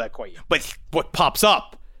don't know that quite yet. But what pops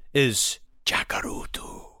up is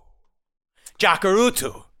Jacurutu.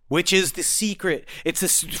 Jacurutu, which is the secret. It's a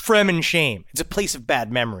Fremen shame. It's a place of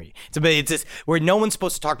bad memory. It's this, where no one's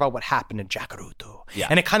supposed to talk about what happened in Jacurutu. Yeah.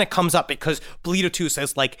 And it kind of comes up because Polito 2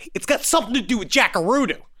 says, like, it's got something to do with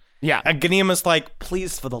Jacurutu. Yeah. And Ganima's like,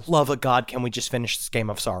 please, for the love of God, can we just finish this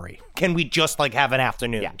game of Sorry? Can we just, like, have an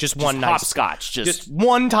afternoon? Yeah. Just one night. Hopscotch. Just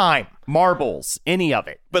one time. Marbles. Any of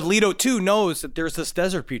it. But Leto 2 knows that there's this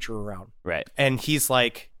desert preacher around. Right. And he's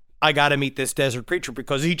like, I got to meet this desert preacher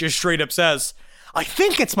because he just straight up says, I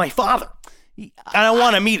think it's my father. And I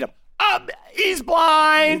want to meet him. He's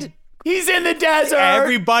blind. He's in the desert.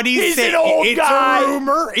 Everybody's saying an old guy. It's a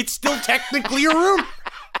rumor. It's still technically a rumor.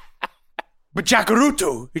 But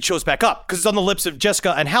Jacurutu, it shows back up because it's on the lips of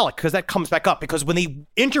Jessica and Halleck because that comes back up because when they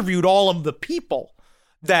interviewed all of the people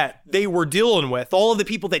that they were dealing with, all of the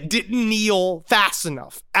people that didn't kneel fast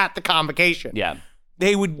enough at the convocation. Yeah.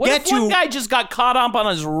 They would What get if to. one guy just got caught up on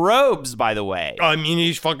his robes, by the way? I mean,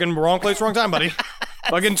 he's fucking wrong place, wrong time, buddy.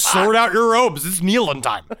 Fucking sort out your robes. It's kneeling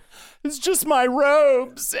time. It's just my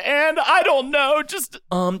robes, and I don't know, just...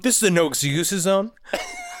 This is a no excuses zone.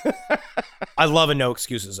 I love a no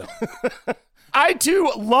excuses zone. I,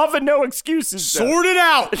 too, love a no excuses zone. Sort it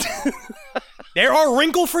out. There are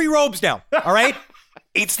wrinkle-free robes now, all right?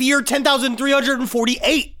 It's the year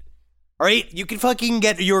 10,348. All right? You can fucking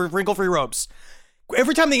get your wrinkle-free robes.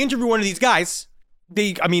 Every time they interview one of these guys,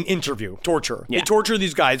 torture. Yeah. They torture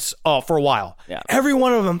these guys for a while. Yeah. Every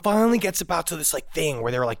one of them finally gets about to this like thing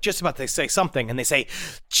where they're like just about to say something and they say,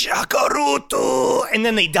 Jakaruto, and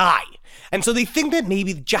then they die. And so they think that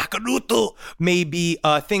maybe Jakaruto may be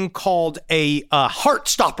a thing called a heart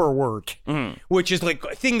stopper word, which is like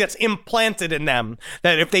a thing that's implanted in them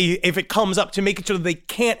that if it comes up to make it so that they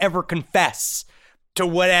can't ever confess to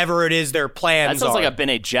whatever it is their plans That sounds are. like a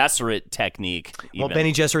Bene Gesserit technique. Well,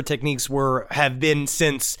 Bene Gesserit techniques have been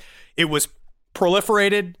since it was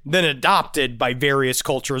proliferated, then adopted by various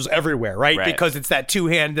cultures everywhere, right? Because it's that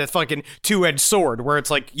fucking two-edged sword where it's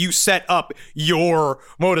like you set up your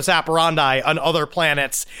modus operandi on other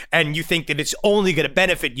planets and you think that it's only going to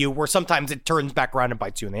benefit you, where sometimes it turns back around and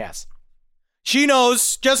bites you in the ass. She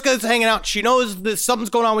knows, Jessica's hanging out, she knows that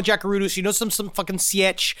something's going on with Jakaruto, she knows some fucking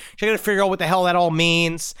sketch, she gotta figure out what the hell that all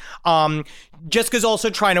means. Jessica's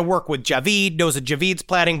also trying to work with Javid, knows that Javid's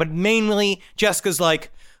planning, but mainly Jessica's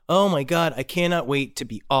like, oh my God, I cannot wait to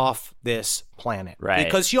be off this planet. Right.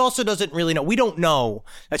 Because she also doesn't really know, we don't know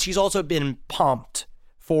that she's also been pumped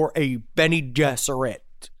for a Bene Gesserit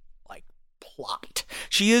plot.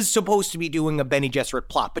 She is supposed to be doing a Bene Gesserit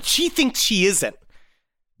plot, but she thinks she isn't.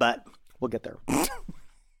 But we'll get there.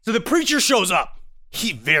 So the preacher shows up.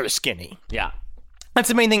 He's very skinny. Yeah. That's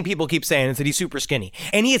the main thing people keep saying, is that he's super skinny.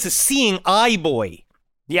 And he is a seeing eye boy.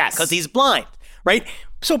 Yes. Because he's blind, right?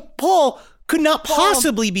 So Paul could not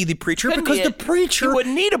possibly be the preacher because the preacher... He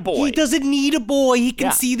wouldn't need a boy. He doesn't need a boy. He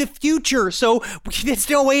can see the future. So there's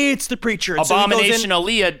no way it's the preacher. And Abomination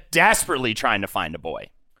Aaliyah desperately trying to find a boy.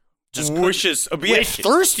 Just wishes,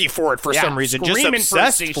 thirsty for it for some reason, just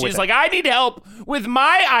obsessed with it. She's like, I need help with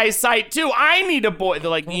my eyesight too. I need a boy. They're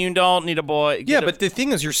like, you don't need a boy. Yeah, but the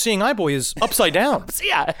thing is, your seeing eye boy is upside down.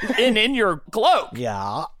 Yeah, in your cloak.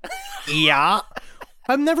 Yeah.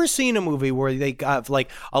 I've never seen a movie where they have like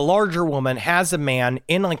a larger woman has a man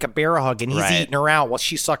in like a bear hug and he's eating her out while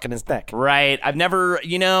she's sucking his neck. Right. I've never,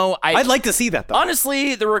 I'd like to see that though.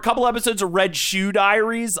 Honestly, there were a couple episodes of Red Shoe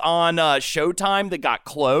Diaries on Showtime that got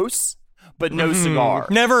close, but no cigar.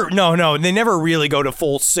 No. They never really go to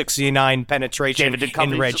full 69 penetration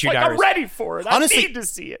in Red Shoe Diaries. I'm ready for it. Honestly, I need to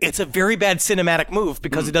see it. It's a very bad cinematic move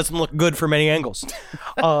because it doesn't look good from any angles.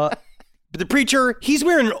 But the preacher, he's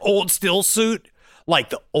wearing an old still suit.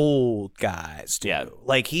 Like the old guys do. Yeah.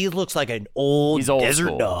 Like he looks like an old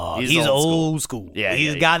desert dog. He's old school. Yeah.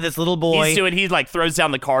 He's got this little boy. He like throws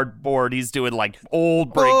down the cardboard. He's doing like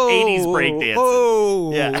old 80s break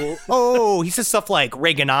dancing. He says stuff like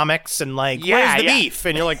Reaganomics and like, where's the beef?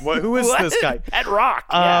 And you're like, who is this guy? At Rock.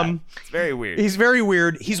 It's very weird. He's very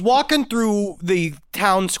weird. He's walking through the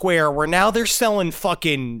town square where now they're selling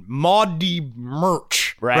fucking Maudie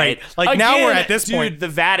merch. Right. Like again, now we're at this point. The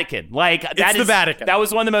Vatican. Like It's the Vatican. That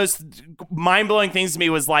was one of the most mind-blowing things to me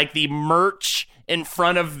was like the merch in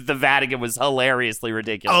front of the Vatican was hilariously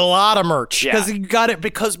ridiculous. A lot of merch. Yeah. Because you got it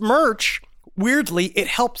because merch, weirdly, it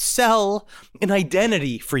helps sell an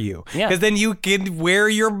identity for you. Yeah. Because then you can wear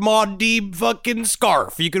your Maudie fucking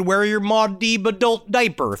scarf. You can wear your Maudie adult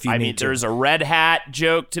diaper if you need to. There's a red hat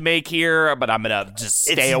joke to make here, but I'm going to just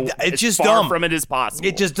stay away it's as just far dumb. from it as possible.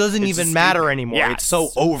 It just doesn't even matter anymore. Yeah, it's so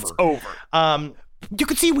over. It's over. You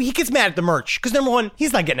can see he gets mad at the merch because number one,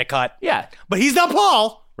 he's not getting a cut. Yeah. But he's not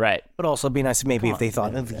Paul. Right. But also it'd be nice maybe if they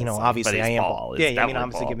thought, obviously I am Paul. Yeah, I mean,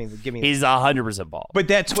 obviously Paul. give me. He's 100% Paul. But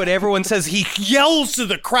that's what everyone says. He yells to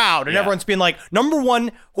the crowd, and everyone's being like, number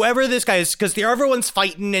one, whoever this guy is, because everyone's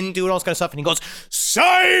fighting and doing all this kind of stuff, and he goes,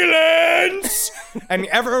 silence! And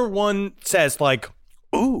everyone says, like,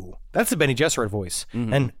 ooh, that's the Bene Gesserit voice.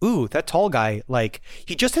 Mm-hmm. And ooh, that tall guy, like,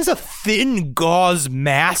 he just has a thin gauze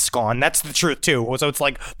mask on. That's the truth, too. So it's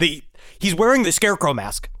like, he's wearing the scarecrow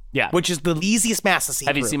mask. Yeah. Which is the easiest mask to see.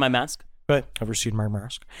 Have you seen my mask? But ever seen my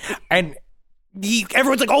mask? And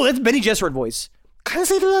everyone's like, oh, that's Bene Gesserit voice. Kind of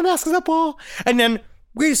say through that mask, is that Paul? And then,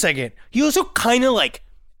 wait a second. He also kind of like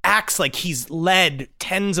acts like he's led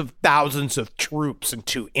tens of thousands of troops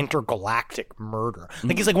into intergalactic murder.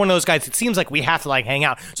 Like he's like one of those guys. It seems like we have to like hang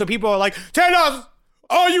out. So people are like, tell us,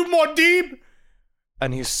 are you Muad'Dib?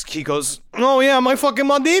 And he goes, oh yeah, am I fucking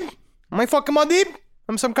Muad'Dib?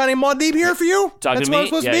 I'm some kind of Muad'Dib here for you? That's what I'm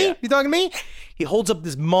supposed to be? Yeah. You talking to me? He holds up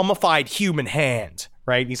this mummified human hand,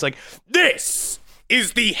 right? He's like, this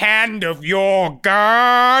is the hand of your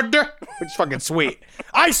God. Which is fucking sweet.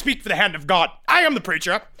 I speak for the hand of God. I am the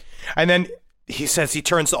preacher. And then he says, he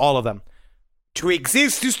turns to all of them. To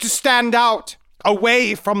exist is to stand out,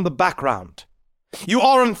 away from the background. You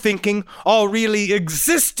aren't thinking or really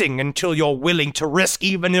existing until you're willing to risk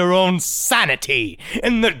even your own sanity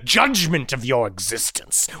in the judgment of your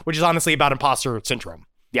existence, which is honestly about imposter syndrome.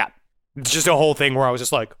 Yeah. It's just a whole thing where I was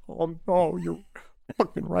just like, oh no, you're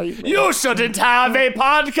fucking right. Man. You shouldn't have a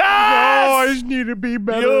podcast. No, I just need to be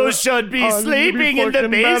better. You should be sleeping in the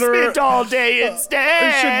basement all day instead.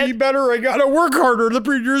 I should be better. I gotta work harder. The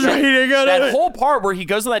preacher's right. I gotta. That whole part where he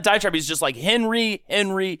goes on that diatribe, he's just like Henry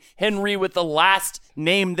with the last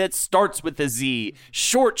name that starts with a Z.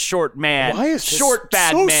 Short man. Why is short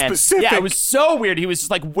bad so man? Specific? Yeah, it was so weird. He was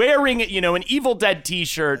just like wearing, an Evil Dead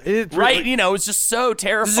T-shirt, right? It was just so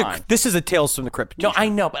terrifying. This is a Tales from the Crypt. No, I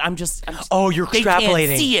know, but I'm just oh, you're extrapolating.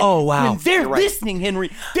 Can't see it. Oh, wow. When they're listening,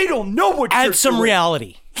 Henry, they don't know what you're Add some doing.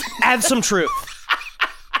 reality. Add some truth.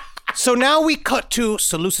 So now we cut to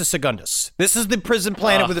Seleucus Secundus. This is the prison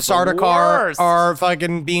planet where the Sardaukar are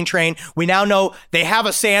fucking being trained. We now know they have a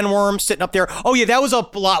sandworm sitting up there. Oh yeah, that was a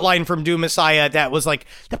plot line from Dune Messiah that was like,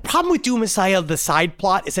 the problem with Dune Messiah, the side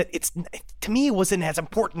plot, is that to me, it wasn't as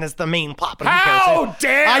important as the main plot. But how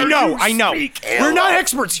dare I know. Speak We're not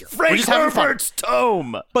experts here. Frank We're just having fun. Herbert's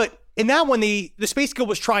tome. But in that one, the Space Guild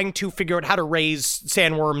was trying to figure out how to raise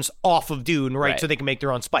sandworms off of Dune, right? So they can make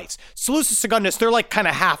their own spice. Seleucus Secundus, they're like kind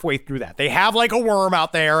of halfway through that. They have like a worm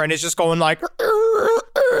out there and it's just going like, but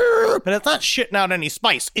it's not shitting out any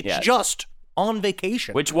spice. It's just on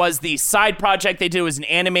vacation. Which was the side project they did. Was an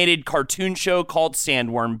animated cartoon show called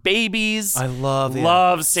Sandworm Babies. I love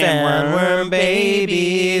Sandworm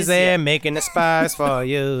Babies. They're making a spice for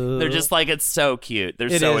you. They're just like, it's so cute. They're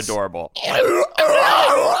so adorable.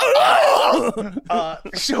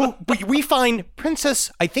 So we find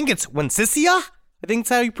Princess, I think it's Wencesia. I think that's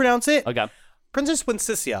how you pronounce it. Okay. Princess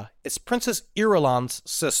Wencesia is Princess Irulan's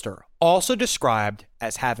sister, also described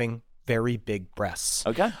as having very big breasts.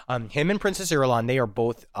 Okay. Him and Princess Irulan, they are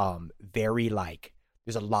both very like,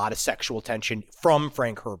 there's a lot of sexual tension from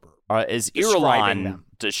Frank Herbert. Is Irulan,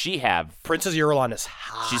 does she have? Princess Irulan is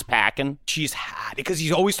hot. She's packing? She's hot because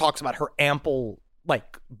he always talks about her ample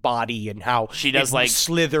like body and how she does like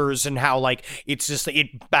slithers and how like it's just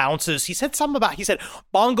it bounces. He said something about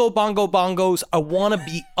bongo bongos. I want to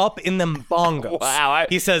be up in them bongos. Wow,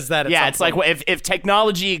 he says that. Yeah, it's like if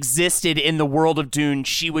technology existed in the world of Dune,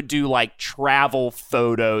 she would do like travel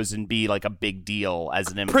photos and be like a big deal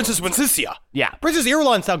as an influencer. Princess Wencesia. Yeah, Princess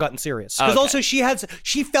Irulan's now gotten serious because also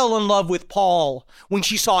she fell in love with Paul when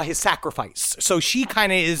she saw his sacrifice. So she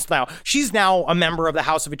kind of she's now a member of the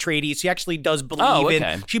House of Atreides. She actually does believe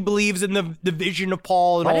she believes in the vision of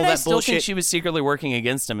Paul and all that bullshit. I still think she was secretly working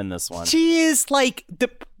against him in this one. She is like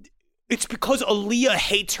it's because Aaliyah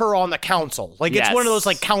hates her on the council. Like it's one of those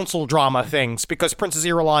like council drama things because Princess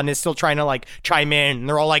Irulan is still trying to like chime in and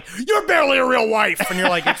they're all like, you're barely a real wife. And you're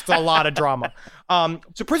like, it's a lot of drama.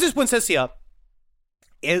 So Princess Wencesia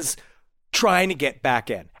is trying to get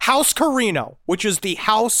back in. House Carino, which is the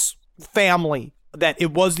house family that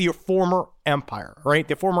it was the former empire, right?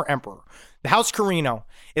 The former emperor. The House Carino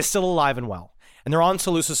is still alive and well. And they're on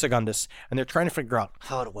Seleucus Secundus, and they're trying to figure out,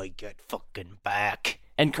 how do I get fucking back?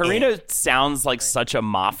 And Carino sounds like such a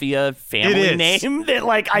mafia family name that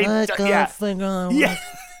like figure out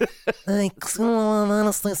like,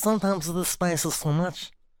 honestly, sometimes the spice is so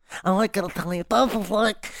much. I like to tell you, that's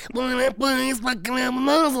like, when I put these fucking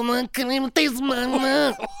nose and I can't even taste my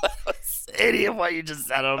mouth. Any of what you just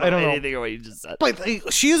said. I don't know anything of what you just said. But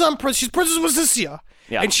she's Princess Wencesia.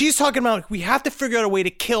 Yeah. And she's talking about, we have to figure out a way to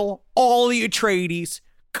kill all the Atreides,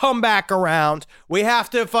 come back around. We have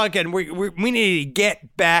to fucking, we need to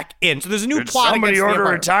get back in. So there's a new plot against the Empire. Somebody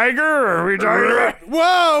order a tiger? Or are we talking about?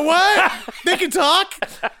 Whoa, what? They can talk?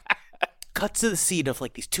 Cuts to the scene of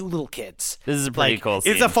like these two little kids. This is a pretty cool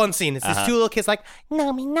scene. It's a fun scene. It's these two little kids like,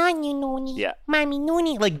 Nami nani noni. Yeah. Mommy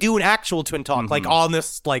noni. Like doing actual twin talk, like on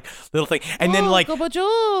this like little thing. And then like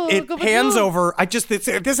it pans over. This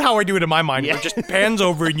is how I do it in my mind. Yeah. It just pans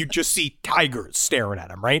over and you just see tigers staring at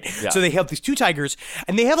them, right? Yeah. So they have these two tigers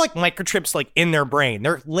and they have like microchips like in their brain.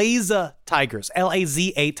 They're Laza tigers,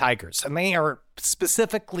 Laza tigers. And they are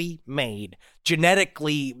specifically made,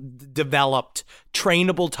 genetically developed,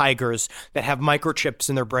 trainable tigers that have microchips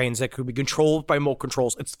in their brains that could be controlled by remote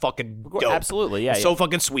controls. It's fucking dope. Absolutely, yeah. So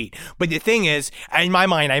fucking sweet. But the thing is, in my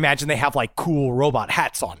mind, I imagine they have like cool robot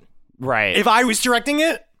hats on. Right. If I was directing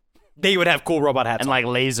it, they would have cool robot hats and like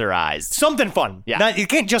laser eyes. Something fun. Yeah. It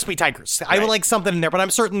can't just be tigers. Right. I would like something in there, but I'm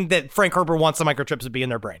certain that Frank Herbert wants the microchips to be in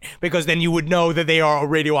their brain because then you would know that they are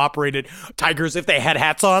radio operated tigers if they had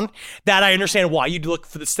hats on. That I understand why you'd look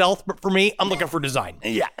for the stealth, but for me, I'm looking for design.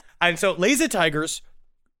 Yeah. And so Laza tigers,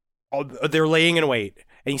 they're laying in wait.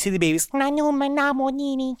 And you see the babies.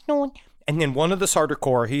 And And then one of the starter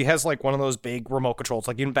core, he has like one of those big remote controls,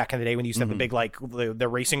 like even back in the day when you used to have the big like the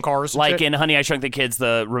racing cars. Like in Honey, I Shrunk the Kids,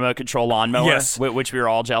 the remote control lawnmower, yes. Which we were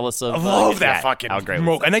all jealous of. I love that fucking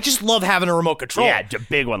remote. And I just love having a remote control. Yeah, a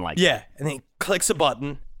big one like that. Yeah. And then he clicks a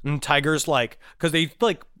button and Tiger's like, because they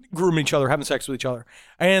like groom each other, having sex with each other.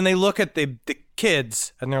 And they look at the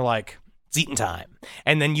kids and they're like, it's eating time.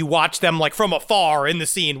 And then you watch them like from afar in the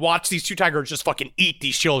scene, watch these two tigers just fucking eat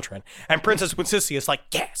these children. And Princess Winsissia is like,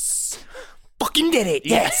 yes, fucking did it.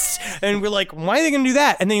 Yes. And we're like, why are they going to do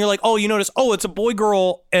that? And then you're like, oh, you notice, oh, it's a boy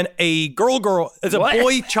girl and a girl. It's a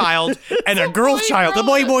boy child and a girl child. A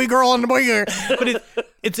boy girl and a boy girl. But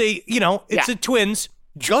it's a, you know, it's a twins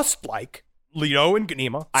just like Leto and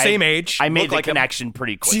Ganima, same age. I made the connection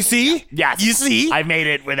pretty quickly. You see? Yes. You see? I made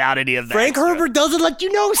it without any of that. Frank Herbert doesn't let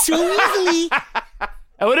you know so easily.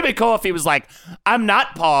 It would have been cool if he was like, I'm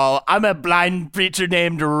not Paul. I'm a blind preacher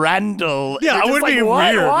named Randall. Yeah, it would like, be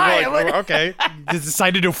what? weird. Why? Like, okay.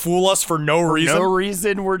 Decided to fool us for no reason. No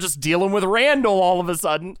reason. We're just dealing with Randall all of a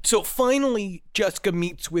sudden. So finally, Jessica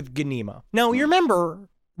meets with Ganima. Now, you remember...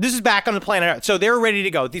 This is back on the planet Earth, so they're ready to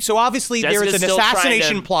go. So obviously Jessica's there's an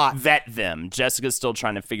assassination plot. Vet them. Jessica's still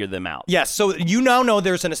trying to figure them out. Yes, so you now know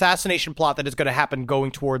there's an assassination plot that is going to happen going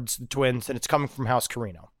towards the twins, and it's coming from House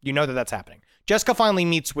Carino. You know that that's happening. Jessica finally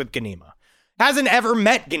meets with Ganima. Hasn't ever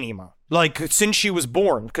met Ganima, like, since she was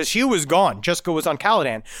born, because she was gone. Jessica was on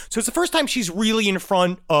Caladan. So it's the first time she's really in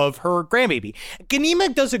front of her grandbaby.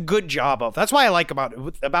 Ganima does a good job of, that's why I like about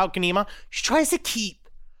Ganima. She tries to keep,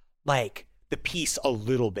 like... the piece a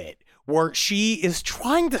little bit where she is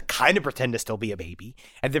trying to kind of pretend to still be a baby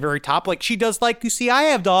at the very top. Like she does, like, you see, I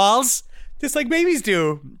have dolls just like babies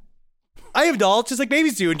do. I have dolls just like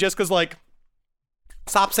babies do. And Jessica's like,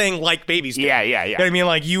 stop saying like babies do. Yeah. You know what I mean?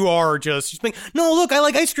 Like you are just like, no, look, I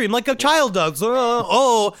like ice cream like a child does.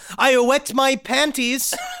 I wet my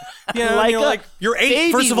panties. You know, you're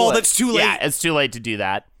 8. First of all, that's too late. Yeah, it's too late to do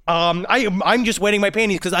that. I'm just wetting my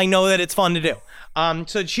panties because I know that it's fun to do.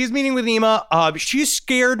 So she's meeting with Ganima. She's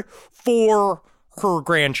scared for her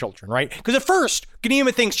grandchildren, right? Because at first,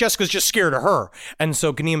 Ganima thinks Jessica's just scared of her. And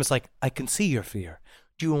so Ganima's like, I can see your fear.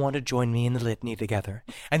 Do you want to join me in the litany together?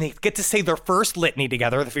 And they get to say their first litany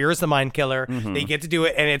together. The fear is the mind killer. Mm-hmm. They get to do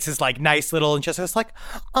it. And it's this like nice little, and Jessica's like,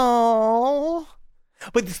 oh.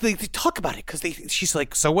 But they talk about it because she's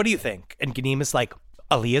like, so what do you think? And Ganima's like,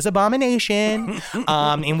 Aaliyah's abomination,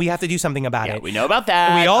 and we have to do something about it. We know about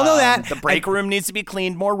that. We all know that. The break room needs to be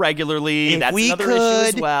cleaned more regularly. That's another issue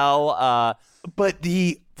as well. But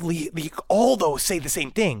the all those say the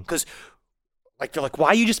same thing because, like, they're like, "Why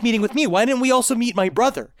are you just meeting with me? Why didn't we also meet my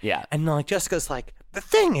brother?" Yeah. And like Jessica's like, "The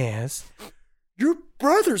thing is, your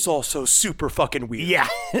brother's also super fucking weird. Yeah,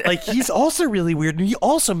 like he's also really weird, and he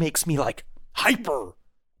also makes me like hyper."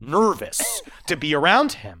 Nervous to be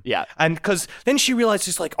around him. Yeah. And because then she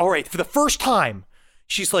realizes, like, all right, for the first time,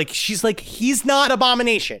 she's like, he's not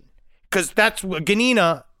abomination. Because that's what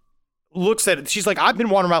Ganina looks at it. She's like, I've been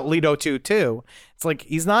wondering about Leto too. It's like,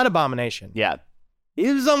 he's not abomination. Yeah.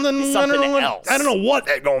 He's something else. I don't know what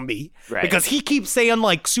that's gonna be. Right. Because he keeps saying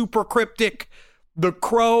like super cryptic, the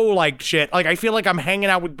crow like shit. Like I feel like I'm hanging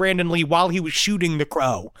out with Brandon Lee while he was shooting the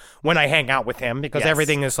crow when I hang out with him because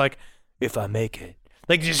everything is like, if I make it.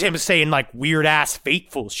 Like, just him saying, like, weird-ass,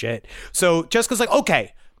 fateful shit. So Jessica's like,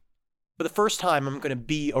 okay, for the first time, I'm going to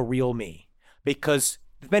be a real me. Because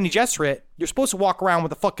with Bene Gesserit, you're supposed to walk around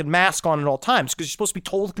with a fucking mask on at all times because you're supposed to be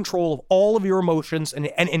total control of all of your emotions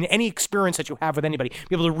and any experience that you have with anybody.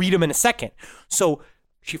 Be able to read them in a second. So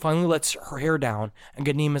she finally lets her hair down, and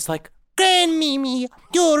Ganima's like, Grand Mimi,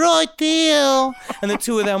 you're right there. And the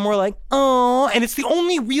two of them were like, oh. And it's the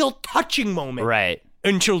only real touching moment. Right.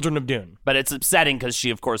 In Children of Dune. But it's upsetting because she,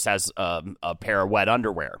 of course, has a pair of wet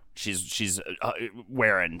underwear she's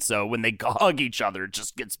wearing. So when they hug each other, it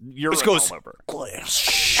just gets urine all over.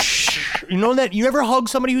 You know that? You ever hug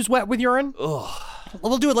somebody who's wet with urine? Ugh. Well,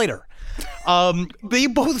 we'll do it later. They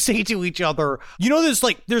both say to each other, you know,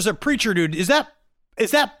 there's a preacher dude. Is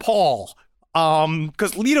that Paul?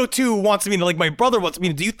 Because Leto too wants me to, like, my brother wants me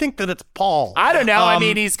to. Do you think that it's Paul? I don't know. I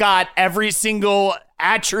mean, he's got every single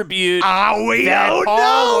attribute that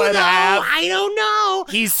Paul would have. I don't know.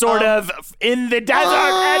 He's sort of in the desert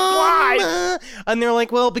and blind. And they're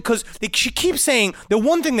like, well, because she keeps saying the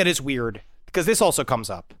one thing that is weird, because this also comes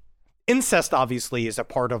up. Incest obviously is a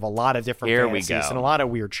part of a lot of different fantasies and a lot of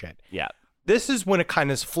weird shit. Yeah. This is when it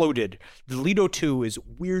kind of floated. Leto 2 is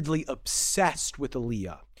weirdly obsessed with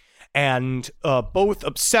Aaliyah. And both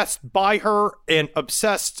obsessed by her and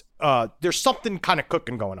obsessed, there's something kind of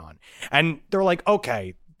cooking going on. And they're like,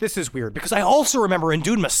 okay, this is weird. Because I also remember in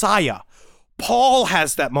Dune Messiah, Paul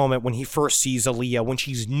has that moment when he first sees Aaliyah when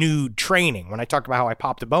she's nude training. When I talked about how I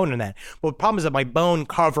popped a bone in that. Well, the problem is that my bone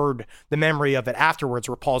covered the memory of it afterwards,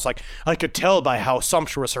 where Paul's like, I could tell by how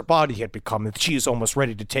sumptuous her body had become that she is almost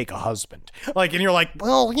ready to take a husband. Like, and you're like,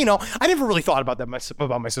 well, you know, I never really thought about that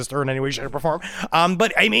about my sister in any way, shape, or form.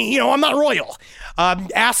 But I mean, you know, I'm not royal.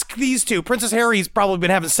 Ask these two. Princess Harry's probably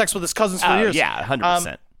been having sex with his cousins for years. Yeah,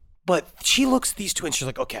 100%. But she looks at these two and she's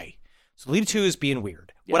like, okay, so Lita 2 is being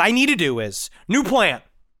weird. What I need to do is new plan.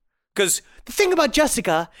 Because the thing about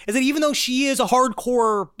Jessica is that even though she is a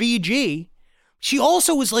hardcore BG, she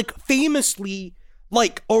also is like famously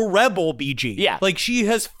like a rebel BG. Yeah. Like she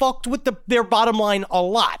has fucked with their bottom line a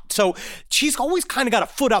lot. So she's always kind of got a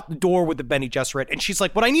foot out the door with the Bene Gesserit. And she's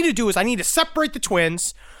like, what I need to do is I need to separate the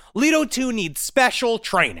twins. Leto 2 needs special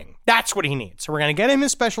training. That's what he needs. So we're going to get him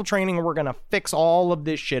his special training and we're going to fix all of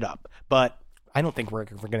this shit up. But I don't think we're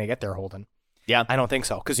going to get there, Holden. Yeah. I don't think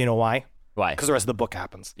so. Because you know why? Why? Because the rest of the book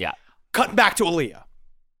happens. Yeah. Cutting back to Aaliyah.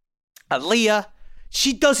 Aaliyah,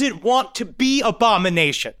 she doesn't want to be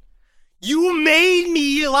Abomination. You made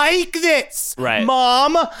me like this. Right.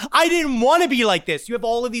 Mom, I didn't want to be like this. You have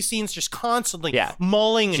all of these scenes just constantly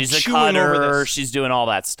mulling and chewing over this. She's doing all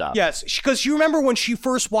that stuff. Yes, because you remember when she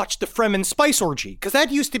first watched the Fremen Spice Orgy? Because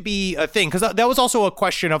that used to be a thing. Because that was also a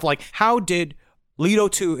question of like, how did Leto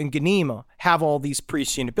 2 and Ganima have all these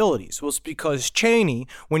prescient abilities? Well, it's because Chani,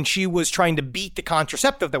 when she was trying to beat the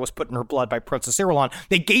contraceptive that was put in her blood by Princess Irulan,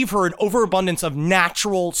 they gave her an overabundance of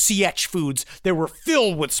natural CH foods that were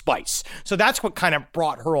filled with spice. So that's what kind of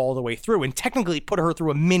brought her all the way through and technically put her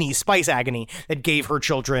through a mini spice agony that gave her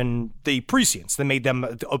children the prescience that made them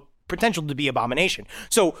a potential to be Abomination.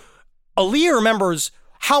 So Aaliyah remembers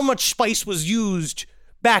how much spice was used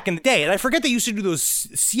back in the day. And I forget they used to do those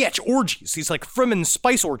CH orgies, these like Fremen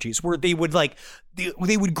spice orgies, where they would like,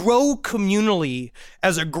 they would grow communally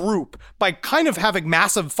as a group by kind of having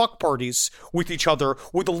massive fuck parties with each other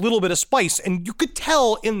with a little bit of spice. And you could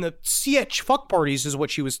tell in the CH fuck parties is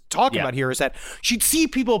what she was talking about here, is that she'd see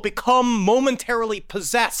people become momentarily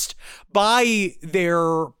possessed by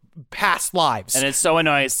their past lives. And it's so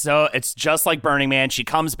annoying. It's just like Burning Man. She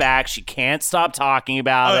comes back. She can't stop talking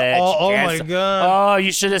about it. Oh my God. Oh,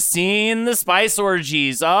 you should have seen the spice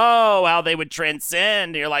orgies. Oh, how they would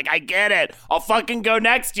transcend. You're like, I get it. I'll fucking go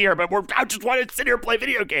next year, but I just want to sit here and play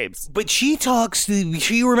video games. But she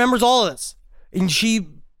remembers all of this. And she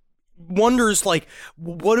wonders, like,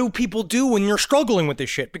 what do people do when you're struggling with this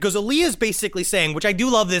shit? Because Aaliyah's basically saying, which I do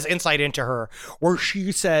love this insight into her, where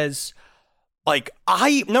she says, like,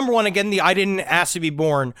 number one, again, I didn't ask to be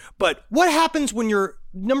born, but what happens when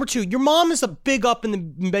number two, your mom is a big up in the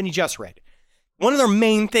Bene Gesserit. One of their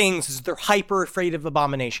main things is they're hyper afraid of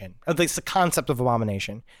Abomination, at least the concept of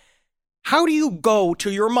Abomination. How do you go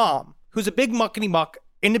to your mom, who's a big muckety muck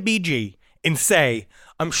in the BG, and say,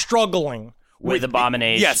 I'm struggling with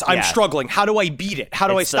Abomination? Yes, I'm struggling. How do I beat it? How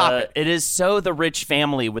do I stop it? It is so the rich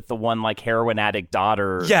family with the one like heroin addict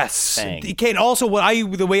daughter. Yes. Thing. And also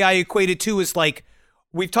the way I equate it too is like,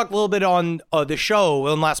 we've talked a little bit on the show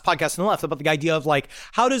on the last podcast on the left about the idea of like,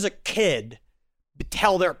 how does a kid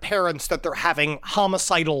tell their parents that they're having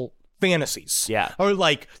homicidal fantasies? Yeah. Or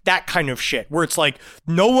like that kind of shit where it's like,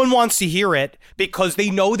 no one wants to hear it because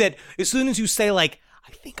they know that as soon as you say like,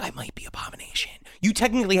 I think I might be Abomination, you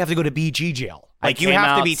technically have to go to BG jail. Like, you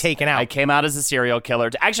have to be taken out. I came out as a serial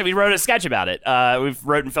killer. Actually, we wrote a sketch about it. We've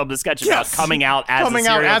wrote and filmed a sketch about coming out as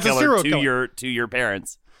a serial killer to your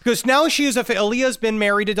parents. Because now Aaliyah's been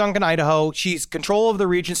married to Duncan, Idaho. She's control of the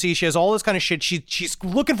Regency. She has all this kind of shit. She's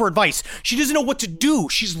looking for advice. She doesn't know what to do.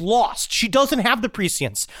 She's lost. She doesn't have the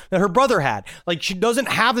prescience that her brother had. Like, she doesn't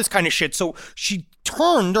have this kind of shit. So she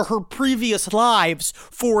turned to her previous lives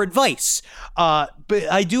for advice. But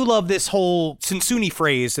I do love this whole Sinsuni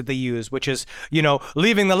phrase that they use, which is,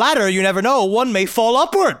 leaving the ladder, you never know, one may fall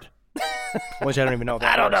upward. Which I don't even know if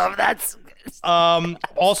that I don't know if that's...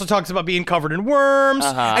 Also talks about being covered in worms.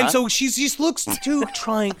 Uh-huh. And so she looks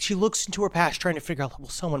into her past trying to figure out, will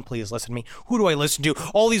someone please listen to me? Who do I listen to?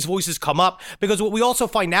 All these voices come up because what we also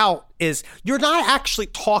find out is you're not actually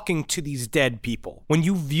talking to these dead people. When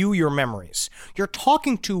you view your memories, you're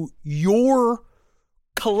talking to your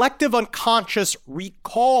collective unconscious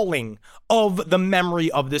recalling of the memory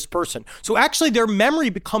of this person. So actually their memory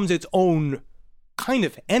becomes its own kind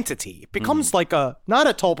of entity. It becomes like not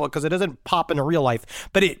a tulpa because it doesn't pop into real life,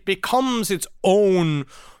 but it becomes its own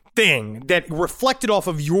thing that reflected off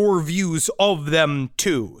of your views of them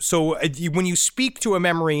too. So when you speak to a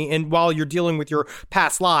memory and while you're dealing with your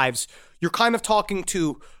past lives, you're kind of talking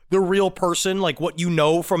to the real person, like what you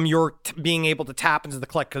know from your being able to tap into the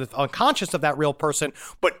collective unconscious of that real person,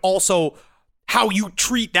 but also how you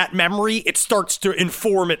treat that memory, it starts to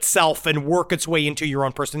inform itself and work its way into your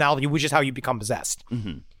own personality, which is how you become possessed.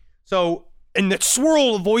 Mm-hmm. So in that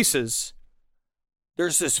swirl of voices,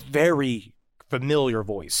 there's this very familiar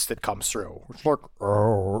voice that comes through. It's like,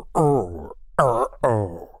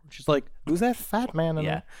 she's like, who's that fat man?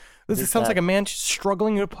 Yeah. This sounds like a man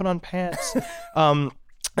struggling to put on pants. And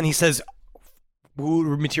he says,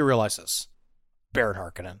 who materializes? Baron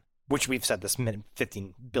Harkonnen. Which we've said this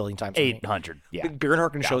 15 billion times. 800, yeah. Baron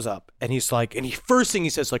Harkonnen shows up, and he's like, first thing he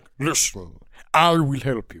says, like, listen, I will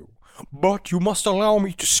help you, but you must allow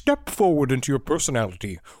me to step forward into your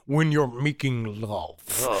personality when you're making love.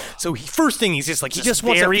 Ugh. So first thing he's just like, he just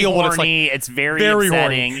wants to feel what it's like. It's very upsetting.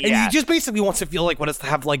 Horny. And he just basically wants to feel like what it's to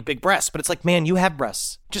have like big breasts, but it's like, man, you have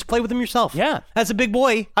breasts. Just play with them yourself. Yeah. As a big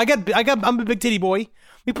boy, I'm a big titty boy.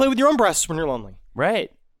 You play with your own breasts when you're lonely. Right.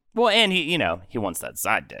 Well, and he wants that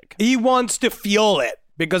side dick. He wants to feel it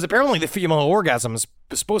because apparently the female orgasm is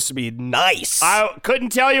supposed to be nice. I couldn't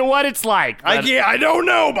tell you what it's like. I don't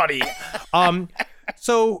know, buddy.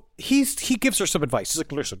 So he gives her some advice. He's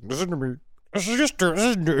like, listen to me. This is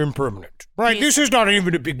impermanent, right? This is not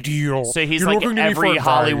even a big deal. So he's like every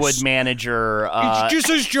Hollywood manager. This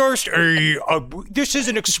is just this is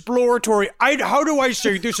an exploratory. How do I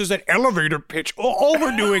say this is an elevator pitch? All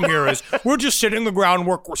we're doing here is we're just setting the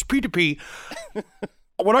groundwork. We're P2P.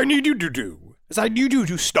 What I need you to do is I need you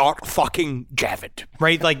to start fucking Javid,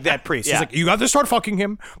 right? Like that priest. Yeah. He's like, you got to start fucking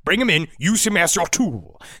him, bring him in, use him as your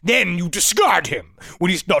tool. Then you discard him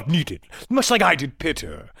when he's not needed, much like I did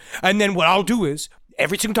Peter. And then what I'll do is,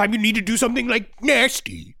 every single time you need to do something like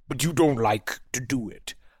nasty, but you don't like to do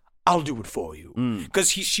it, I'll do it for you. Because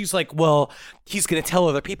she's like, well, he's going to tell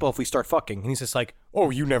other people if we start fucking. And he's just like, oh,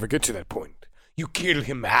 you never get to that point. You kill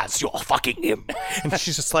him as you're fucking him. And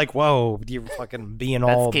she's just like, whoa, you're fucking being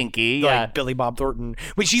all kinky, like yeah. Billy Bob Thornton.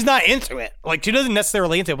 But she's not into it. Like, she doesn't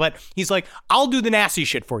necessarily into it, but he's like, I'll do the nasty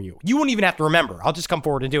shit for you. You won't even have to remember. I'll just come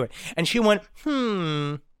forward and do it. And she went,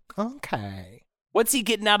 okay. What's he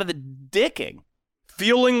getting out of the dicking?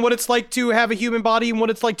 Feeling what it's like to have a human body and what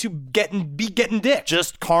it's like to be getting dick.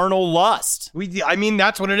 Just carnal lust. I mean,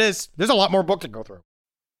 that's what it is. There's a lot more book to go through.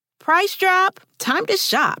 Price drop? Time to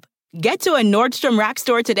shop. Get to a Nordstrom Rack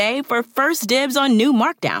store today for first dibs on new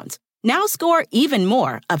markdowns. Now score even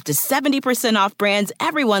more, up to 70% off brands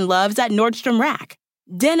everyone loves at Nordstrom Rack.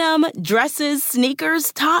 Denim, dresses,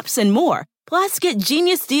 sneakers, tops, and more. Plus, get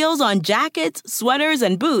genius deals on jackets, sweaters,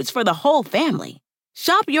 and boots for the whole family.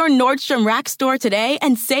 Shop your Nordstrom Rack store today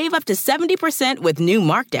and save up to 70% with new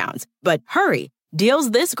markdowns. But hurry,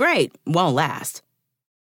 deals this great won't last.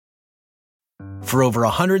 For over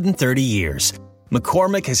 130 years,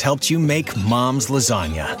 McCormick has helped you make Mom's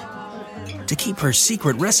lasagna to keep her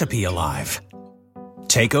secret recipe alive.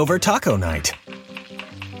 Take over taco night.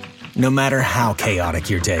 No matter how chaotic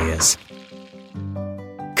your day is.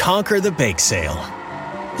 Conquer the bake sale,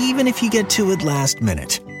 even if you get to it last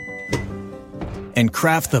minute. And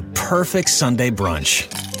craft the perfect Sunday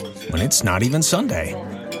brunch when it's not even Sunday.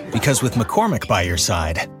 Because with McCormick by your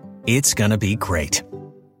side, it's gonna be great.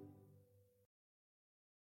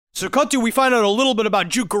 So cut to, we find out a little bit about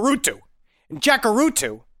Jukurutu. And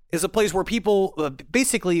Jakurutu is a place where people,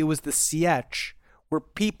 basically it was the Sietch, where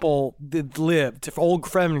people lived, an old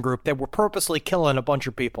Fremen group that were purposely killing a bunch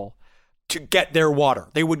of people to get their water.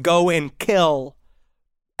 They would go and kill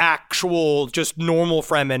actual, just normal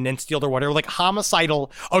Fremen and steal their water. They were like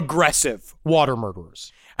homicidal, aggressive water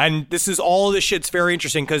murderers. And this is all of this shit's very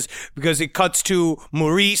interesting because it cuts to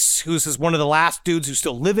Maurice, who's one of the last dudes who's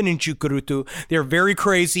still living in Jukurutu. They're very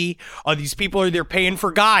crazy. These people they're paying for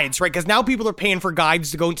guides, right? Because now people are paying for guides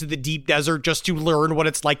to go into the deep desert just to learn what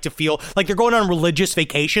it's like to feel like they're going on religious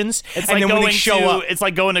vacations. It's and like then when they show up, it's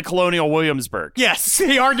like going to Colonial Williamsburg. Yes,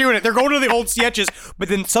 they are doing it. They're going to the old Sietches, but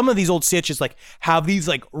then some of these old Sietches like have these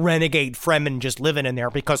like renegade Fremen just living in there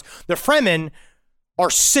because the Fremen are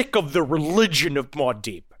sick of the religion of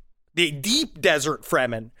Muad'Dib. The deep desert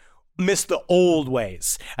Fremen miss the old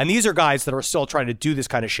ways. And these are guys that are still trying to do this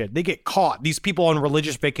kind of shit. They get caught. These people on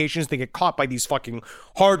religious vacations, they get caught by these fucking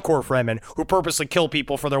hardcore Fremen who purposely kill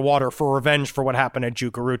people for their water for revenge for what happened at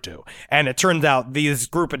Jukurutu. And it turns out these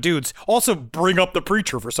group of dudes also bring up the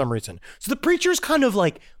preacher for some reason. So the preacher's kind of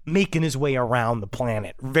like making his way around the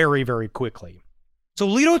planet very, very quickly. So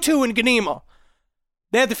Leto 2 and Ganima,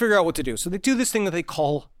 they have to figure out what to do. So they do this thing that they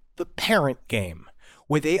call the parent game,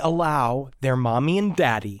 where they allow their mommy and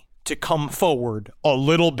daddy to come forward a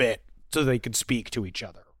little bit so they could speak to each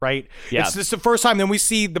other, right? Yeah. It's the first time then we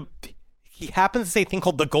see he happens to say a thing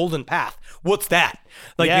called the Golden Path. What's that?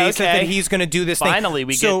 Like, Yeah, he said that he's going to do this Finally, thing.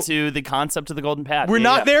 we get to the concept of the Golden Path. We're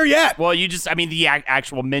not there yet. Well, the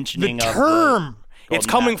actual mentioning the of term. the It's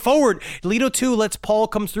Golden coming Path. forward. Leto 2 lets Paul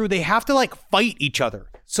come through. They have to, like, fight each other.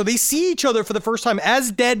 So they see each other for the first time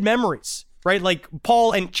as dead memories, right? Like,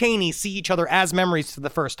 Paul and Cheney see each other as memories for the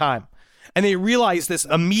first time. And they realize this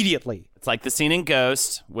immediately. It's like the scene in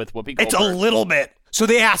Ghost with Whoopi Goldberg. It's a little bit. So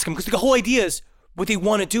they ask him, because the whole idea is, what they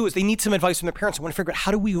want to do is they need some advice from their parents. They want to figure out,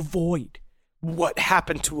 how do we avoid what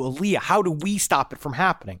happened to Aaliyah? How do we stop it from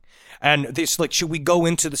happening? And they're just like, should we go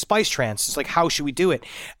into the spice trance? It's like, how should we do it?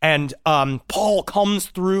 And Paul comes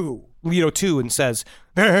through Leto 2 and says,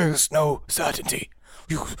 there's no certainty.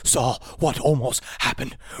 You saw what almost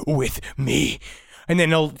happened with me. And then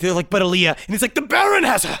they're like, but Aaliyah. And he's like, the Baron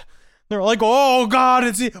has her. They're like, oh, God,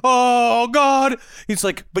 oh, God. He's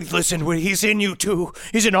like, but listen, he's in you too.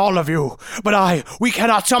 He's in all of you. But we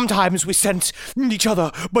cannot sometimes, we sense each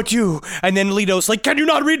other, but you. And then Leto's like, can you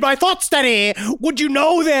not read my thoughts, Daddy? Would you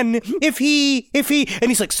know then if he. And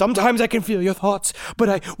he's like, sometimes I can feel your thoughts,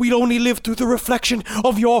 but we'd only live through the reflection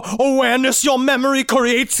of your awareness. Your memory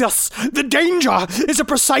creates us. The danger is a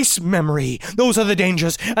precise memory. Those are the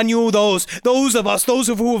dangers. And those of us,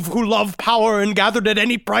 who love power and gathered at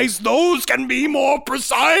any price, those can be more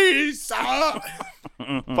precise.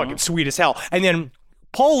 Fucking sweet as hell. And then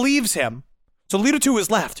Paul leaves him, so Leto 2 is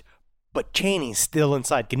left, but Cheney's still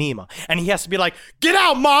inside Ganima, and he has to be like, get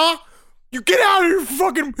out, Ma! You get out of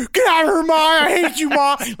here, get out of here, Ma! I hate you,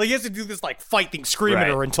 Ma! Like, he has to do this, like, fight thing, scream at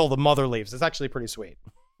her until the mother leaves. It's actually pretty sweet.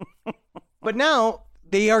 But now,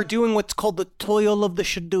 they are doing what's called the toil of the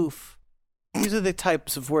shadoof. These are the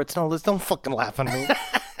types of words. No, Liz, don't fucking laugh at me.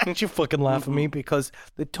 Don't you fucking laugh at me, because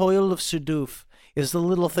the toil of shadoof is the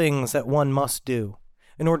little things that one must do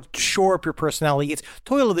in order to shore up your personality. It's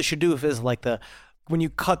toil of the shadoof is like when you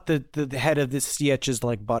cut the head of this stitches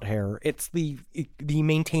like butt hair. It's the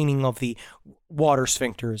maintaining of the water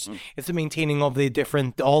sphincters. It's the maintaining of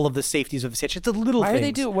all of the safeties of the stitch. It's a little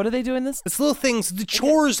things. What do they do in this? It's little things, the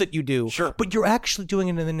chores that you do. Sure. But you're actually doing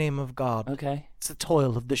it in the name of God. Okay. It's the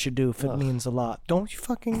toil of the shadoof. It means a lot. Don't you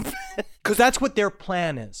fucking... Because that's what their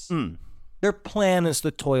plan is. Their plan is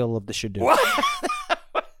the toil of the shadoof.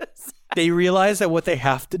 They realize that what they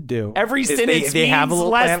have to do... Every sentence they have a little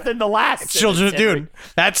less plan. Than the last It's Children of Dune.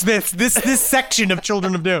 That's this section of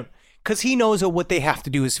Children of Dune. Because he knows that what they have to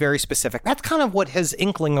do is very specific. That's kind of what his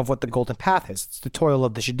inkling of what the Golden Path is. It's the toil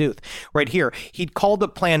of the shadoof. Right here, he'd called the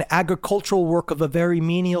plan agricultural work of a very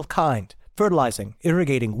menial kind. Fertilizing,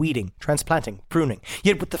 irrigating, weeding, transplanting, pruning.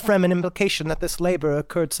 Yet with the Fremen implication that this labor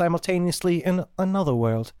occurred simultaneously in another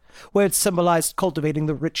world, where it symbolized cultivating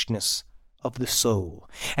the richness of the soul.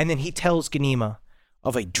 And then he tells Ganima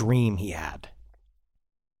of a dream he had.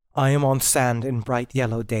 I am on sand in bright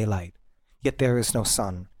yellow daylight, yet there is no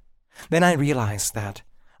sun. Then I realized that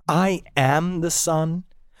I am the sun.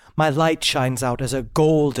 My light shines out as a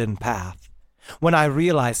golden path. When I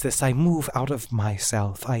realize this, I move out of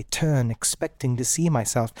myself. I turn, expecting to see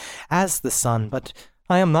myself as the sun, but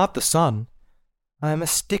I am not the sun. I am a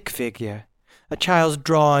stick figure, a child's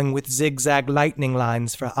drawing with zigzag lightning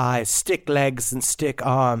lines for eyes, stick legs and stick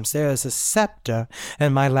arms. There is a scepter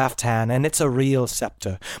in my left hand, and it's a real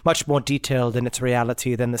scepter, much more detailed in its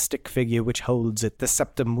reality than the stick figure which holds it. The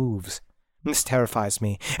scepter moves. This terrifies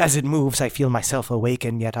me. As it moves, I feel myself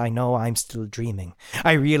awaken, yet I know I'm still dreaming.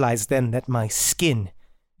 I realize then that my skin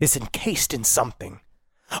is encased in something.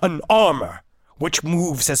 An armor, which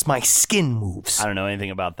moves as my skin moves. I don't know anything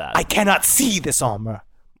about that. I cannot see this armor,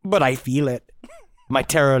 but I feel it. My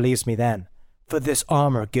terror leaves me then, for this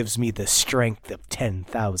armor gives me the strength of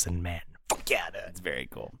 10,000 men. Fuck yeah, that's very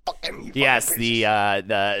cool. Yes, the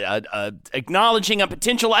acknowledging a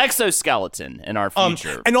potential exoskeleton in our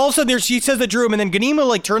future. And also, she says that drew him, and then Ganima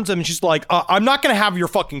like turns to him, and she's like, "I'm not gonna have your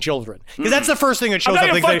fucking children," because that's the first thing that shows up.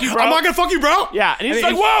 I'm not gonna fuck you, bro. Yeah, and he's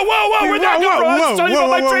like, "Whoa, we're not gonna tell you about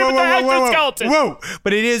my dream with the exoskeleton." Whoa,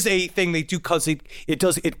 but it is a thing they do because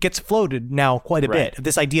it gets floated now quite a bit.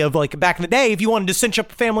 This idea of like back in the day, if you wanted to cinch up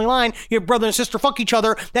a family line, your brother and sister fuck each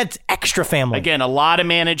other. That's extra family. Again, a lot of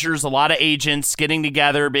managers, a lot of agents getting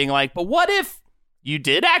together, being like, but what if you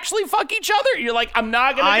did actually fuck each other? You're like, I'm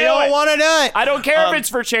not going to do it. I don't want to do it. I don't care if it's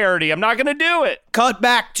for charity. I'm not going to do it. Cut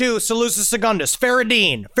back to Seleucus Secundus,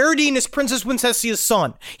 Faradine. Faradine is Princess Wincesia's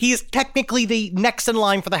son. He is technically the next in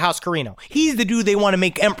line for the House Carino. He's the dude they want to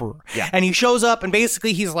make emperor. Yeah. And he shows up, and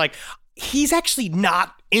basically he's like, he's actually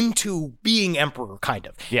not into being emperor, kind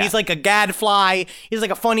of. Yeah. He's like a gadfly. He's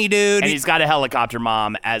like a funny dude. And he's got a helicopter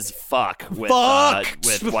mom as fuck with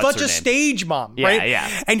what's such her a name? stage mom, Yeah, right?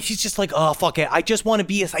 yeah. And he's just like, oh, fuck it. I just want to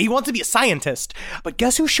be he wants to be a scientist. But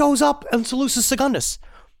guess who shows up in Seleucus Secundus?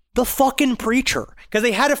 The fucking preacher. Because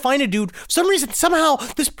they had to find a dude. For some reason, somehow,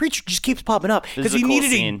 this preacher just keeps popping up. Because he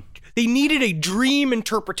needed they needed a dream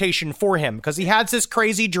interpretation for him because he had this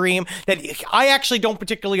crazy dream that I actually don't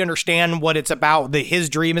particularly understand what it's about, his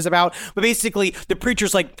dream is about. But basically, the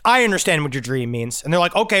preacher's like, I understand what your dream means. And they're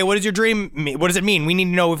like, okay, what does your dream mean? What does it mean? We need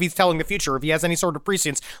to know if he's telling the future, if he has any sort of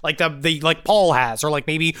prescience like like Paul has, or like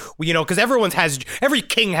maybe, because every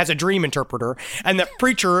king has a dream interpreter. And the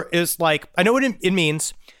preacher is like, I know what it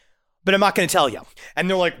means, but I'm not going to tell you. And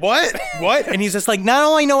they're like, what? What? And he's just like,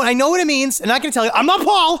 no, I know what it means. And I'm not going to tell you. I'm not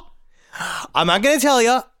Paul. I'm not going to tell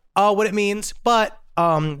you what it means, but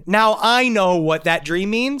now I know what that dream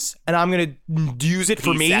means, and I'm going to use it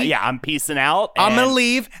for me. Yeah, I'm peacing out. I'm going to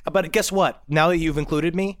leave, but guess what? Now that you've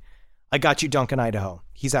included me, I got you Duncan Idaho.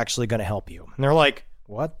 He's actually going to help you. And they're like,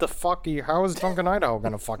 what the fuck? How is Duncan Idaho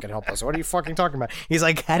going to fucking help us? What are you fucking talking about? He's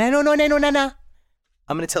like, no. I'm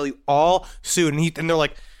going to tell you all soon. And they're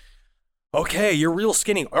like, okay, you're real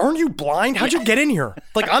skinny. Aren't you blind? How'd you get in here?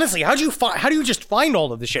 Like, honestly, how do you just find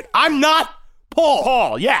all of this shit? I'm not Paul.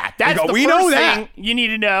 Paul, yeah. That's the we first know thing that. you need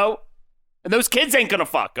to know. And those kids ain't gonna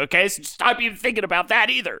fuck, okay? So just stop even thinking about that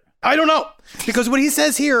either. I don't know. Because what he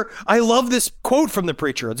says here, I love this quote from the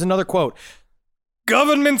preacher. It's another quote.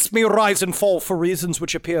 Governments may rise and fall for reasons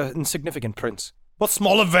which appear insignificant, Prince. What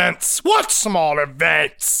small events? What small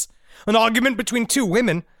events? An argument between two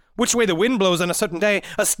women. Which way the wind blows on a certain day,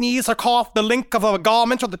 a sneeze, a cough, the link of a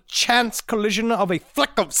garment, or the chance collision of a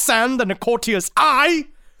fleck of sand in a courtier's eye?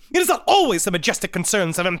 It is not always the majestic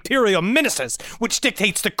concerns of imperial ministers which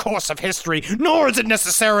dictates the course of history, nor is it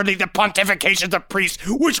necessarily the pontifications of priests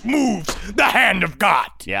which moves the hand of God.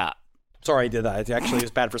 Yeah. Sorry I did that. It actually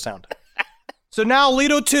is bad for sound. So now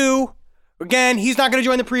Leto 2, again, he's not going to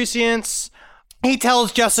join the prescience. He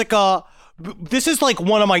tells Jessica, this is like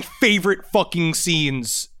one of my favorite fucking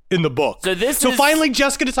scenes in the book. So finally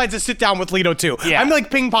Jessica decides to sit down with Leto too. Yeah. I'm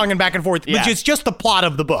like ping-ponging back and forth, which is just the plot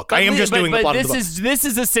of the book. I am just doing the plot of the book. This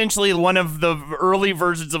is essentially one of the early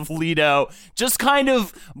versions of Leto, just kind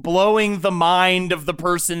of blowing the mind of the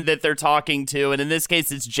person that they're talking to. And in this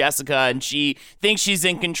case, it's Jessica, and she thinks she's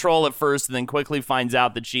in control at first and then quickly finds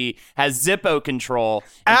out that she has Zippo control.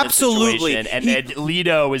 Absolutely. And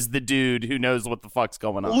Leto is the dude who knows what the fuck's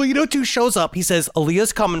going on. Leto 2 shows up. He says,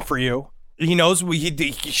 Aaliyah's coming for you. He knows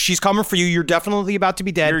she's coming for you. You're definitely about to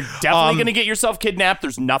be dead. You're definitely going to get yourself kidnapped.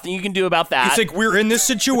 There's nothing you can do about that. It's like we're in this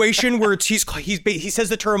situation where he says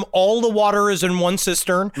the term, all the water is in one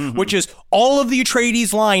cistern, which is all of the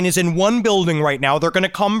Atreides line is in one building right now. They're going to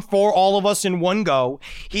come for all of us in one go.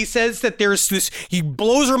 He says that there's this, he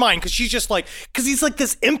blows her mind because she's just like, because he's like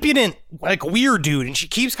this impudent, like weird dude. And she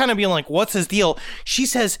keeps kind of being like, what's his deal? She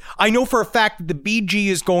says, I know for a fact that the BG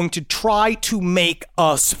is going to try to make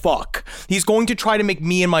us fuck. He's going to try to make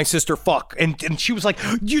me and my sister fuck. And she was like,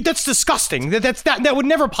 that's disgusting. That would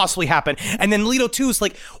never possibly happen. And then Leto 2 is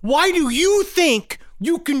like, why do you think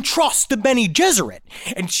you can trust the Bene Gesserit?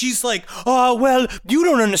 And she's like, oh, well, you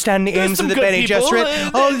don't understand the aims of the Bene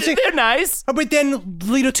Gesserit. They're nice. But then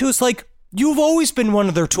Leto 2 is like, you've always been one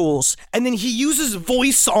of their tools. And then he uses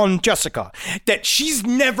voice on Jessica that she's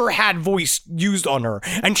never had voice used on her.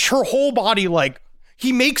 And her whole body, like,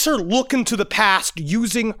 he makes her look into the past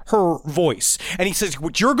using her voice. And he says,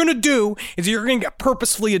 what you're going to do is you're going to get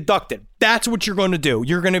purposefully abducted. That's what you're going to do.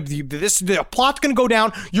 You're going to, the plot's going to go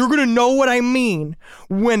down. You're going to know what I mean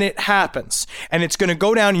when it happens. And it's going to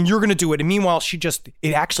go down and you're going to do it. And meanwhile,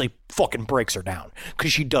 it actually fucking breaks her down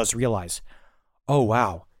because she does realize, oh,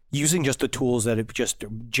 wow. Using just the tools that are just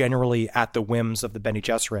generally at the whims of the Bene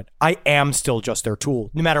Gesserit, I am still just their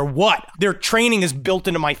tool, no matter what. Their training is built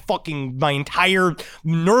into my entire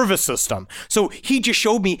nervous system. So he just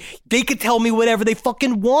showed me they could tell me whatever they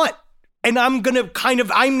fucking want. And I'm gonna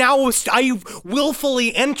I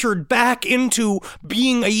willfully entered back into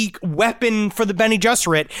being a weapon for the Bene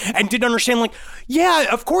Gesserit and didn't understand, like, yeah,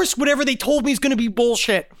 of course, whatever they told me is gonna be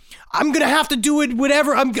bullshit. I'm going to have to do it,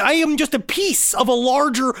 whatever. I am just a piece of a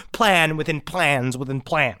larger plan within plans within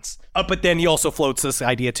plans. But then he also floats this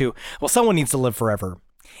idea too. Well, someone needs to live forever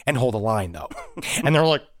and hold a line, though. And they're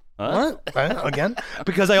like, what? Again?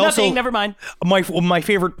 Because I also... Never mind. My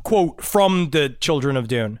favorite quote from the Children of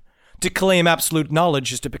Dune. To claim absolute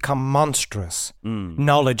knowledge is to become monstrous.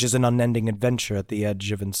 Knowledge is an unending adventure at the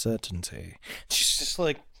edge of uncertainty. She's just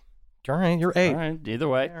like, All right, you're A. All right, either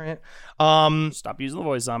way. All right. Stop using the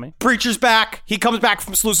voice on me. Preacher's back. He comes back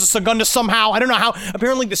from Sluice Segunda somehow. I don't know how.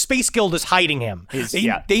 Apparently, the Space Guild is hiding him.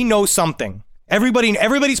 They know something.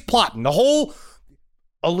 Everybody's plotting. The whole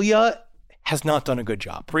Aaliyah has not done a good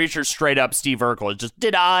job. Preacher straight up Steve Urkel. Just,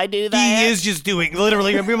 did I do that? He is just doing,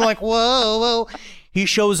 literally, people are like, whoa. He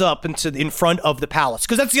shows up in front of the palace.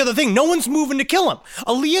 Because that's the other thing. No one's moving to kill him.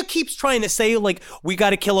 Aaliyah keeps trying to say, like, we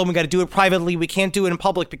got to kill him. We got to do it privately. We can't do it in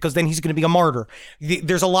public because then he's going to be a martyr.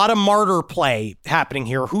 There's a lot of martyr play happening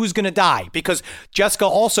here. Who's going to die? Because Jessica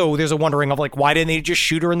also, there's a wondering of, like, why didn't they just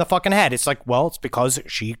shoot her in the fucking head? It's like, well, it's because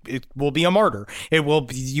it will be a martyr.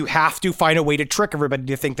 You have to find a way to trick everybody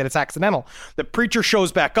to think that it's accidental. The preacher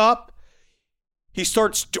shows back up. He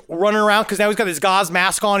starts running around because now he's got his gauze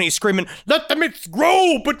mask on and he's screaming, let the myths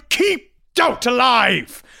grow, but keep doubt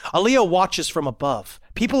alive. Aaliyah watches from above.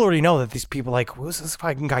 People already know that these people like, who's this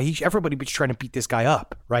fucking guy? Everybody was trying to beat this guy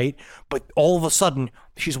up, right? But all of a sudden,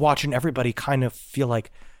 she's watching everybody kind of feel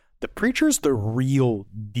like the preacher's the real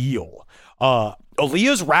deal.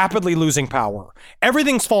 Aaliyah's rapidly losing power.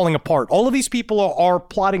 Everything's falling apart. All of these people are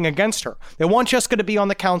plotting against her. They want Jessica to be on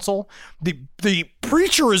the council. The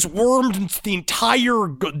preacher is wormed into the entire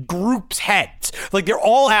group's heads. Like, they're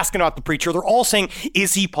all asking about the preacher. They're all saying,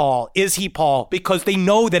 is he Paul? Is he Paul? Because they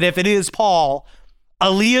know that if it is Paul,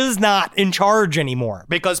 Aaliyah's not in charge anymore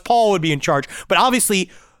because Paul would be in charge. But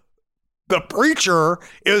obviously, the preacher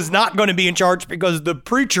is not going to be in charge because the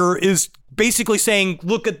preacher is basically saying,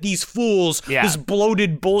 look at these fools, this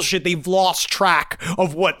bloated bullshit. They've lost track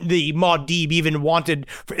of what the Muad'Dib even wanted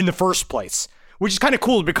in the first place, which is kind of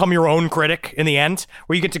cool to become your own critic in the end,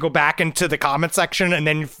 where you get to go back into the comment section and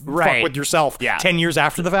then fuck with yourself 10 years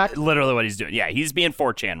after the fact. Literally what he's doing. Yeah, he's being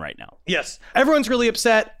 4chan right now. Yes. Everyone's really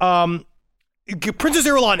upset. Princess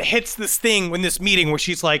Irulan hits this thing in this meeting where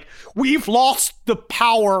she's like, we've lost the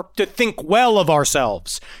power to think well of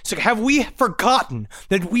ourselves. So have we forgotten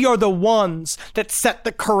that we are the ones that set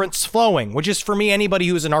the currents flowing? Which is, for me, anybody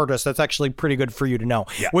who's an artist, that's actually pretty good for you to know.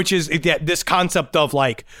 Yeah. Which is this concept of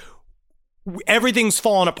like, everything's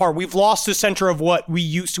fallen apart. We've lost the center of what we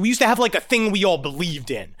used to. We used to have like a thing we all believed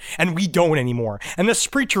in, and we don't anymore. And this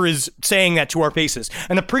preacher is saying that to our faces.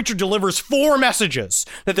 And the preacher delivers 4 messages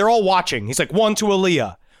that they're all watching. He's like, 1 to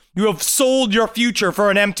Aaliyah. You have sold your future for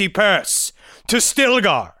an empty purse. To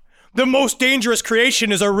Stilgar. The most dangerous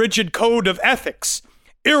creation is a rigid code of ethics.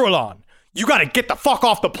 Irulan. You gotta get the fuck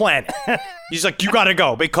off the planet. He's like, you gotta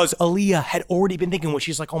go. Because Aaliyah had already been thinking,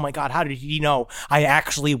 she's like, oh my God, how did he know I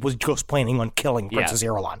actually was just planning on killing Princess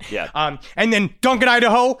Irulan? Yeah. And then Duncan,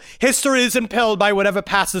 Idaho, history is impelled by whatever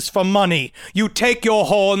passes for money. You take your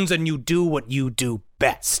horns and you do what you do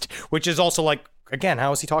best. Which is also like, again,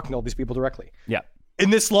 how is he talking to all these people directly? Yeah.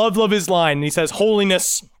 In this love his line, and he says,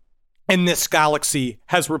 holiness in this galaxy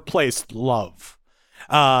has replaced love.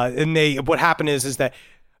 What happened is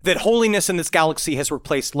that holiness in this galaxy has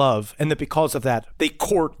replaced love, and that because of that, they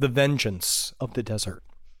court the vengeance of the desert.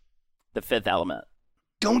 The 5th element.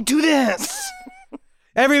 Don't do this!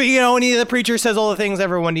 And the preacher says all the things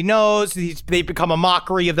everyone knows. They become a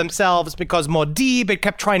mockery of themselves because Muad'Dib had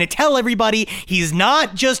kept trying to tell everybody he's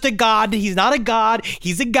not just a god. He's not a god.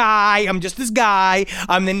 He's a guy. I'm just this guy.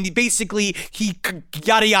 And then basically he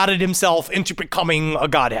yada-yada'd himself into becoming a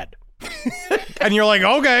godhead. And you're like,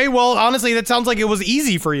 okay, well, honestly, that sounds like it was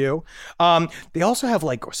easy for you. They also have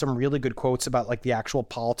like some really good quotes about like the actual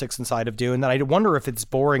politics inside of Dune that I wonder if it's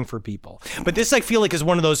boring for people. But this, I feel like, is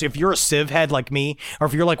one of those, if you're a Civ head like me, or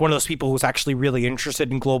if you're like one of those people who's actually really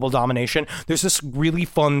interested in global domination, there's this really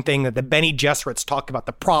fun thing that the Bene Gesserits talk about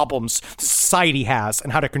the problems society has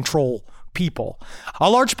and how to control people. A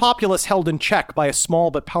large populace held in check by a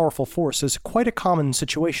small but powerful force is quite a common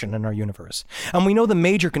situation in our universe. And we know the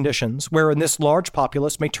major conditions wherein this large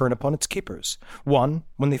populace may turn upon its keepers. 1,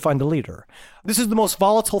 when they find a leader. This is the most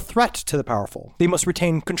volatile threat to the powerful. They must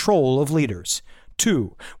retain control of leaders.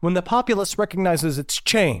 2, when the populace recognizes its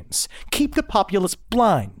chains. Keep the populace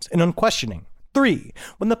blind and unquestioning. 3,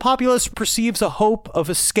 when the populace perceives a hope of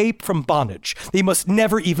escape from bondage, they must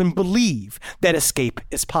never even believe that escape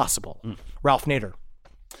is possible. Ralph Nader.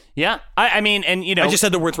 Yeah, I mean, and I just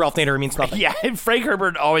said the words Ralph Nader, it means nothing. Yeah, and Frank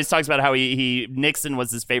Herbert always talks about how Nixon was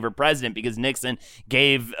his favorite president because Nixon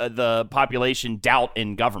gave the population doubt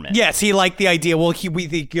in government. Yes, he liked the idea. Well,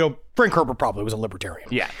 Frank Herbert probably was a libertarian.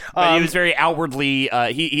 Yeah, but he was very outwardly.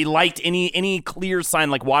 He liked any clear sign,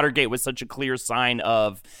 like Watergate was such a clear sign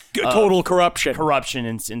of total corruption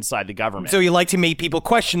inside the government. So he liked to make people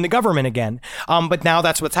question the government again. But now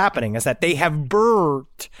that's what's happening, is that they have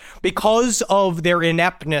birthed, because of their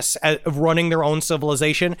ineptness of running their own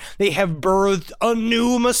civilization, they have birthed a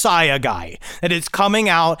new Messiah guy that is coming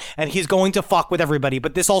out, and he's going to fuck with everybody.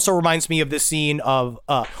 But this also reminds me of the scene of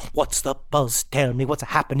what's the buzz? Tell me what's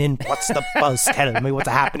happening. What's the buzz? Tell me what's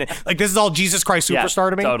happening. Like, this is all Jesus Christ Superstar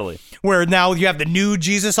to me. Totally. Where now you have the new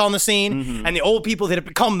Jesus on the scene, and the old people that have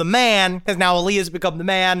become the man, because now Aaliyah's become the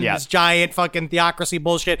man, this giant fucking theocracy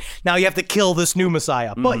bullshit. Now you have to kill this new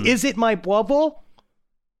Messiah. But is it my bubble?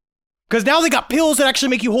 Because now they got pills that actually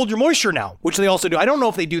make you hold your moisture now, which they also do. I don't know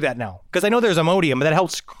if they do that now, because I know there's Imodium, but that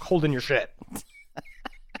helps holding your shit.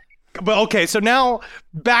 But okay, so now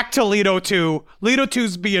back to Leto 2. Leto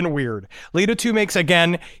 2's being weird. Leto 2 makes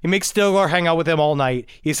Stilgar hang out with him all night.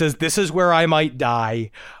 He says, this is where I might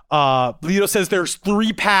die. Leto says there's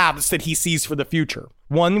 3 paths that he sees for the future.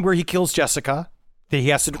 One where he kills Jessica. That he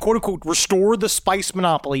has to, quote unquote, restore the spice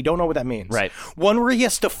monopoly. Don't know what that means. Right. One where he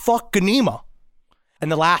has to fuck Ganima. And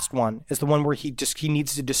the last one is the one where he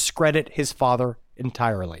needs to discredit his father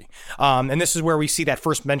entirely. And this is where we see that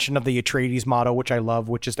first mention of the Atreides motto, which I love,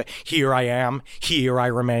 which is that here I am, here I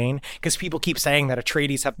remain. Because people keep saying that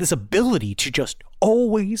Atreides have this ability to just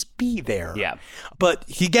always be there. Yeah. But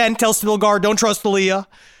he again tells Stilgar, don't trust Aaliyah.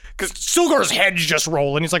 Because Stilgar's head's just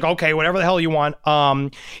rolling. He's like, okay, whatever the hell you want.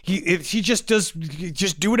 He just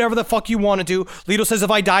do whatever the fuck you want to do. Leto says,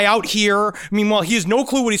 if I die out here, meanwhile, he has no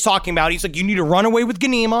clue what he's talking about. He's like, you need to run away with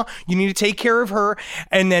Ganima. You need to take care of her.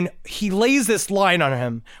 And then he lays this line on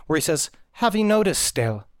him where he says, have you noticed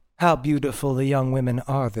still how beautiful the young women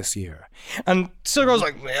are this year? And Stilgar's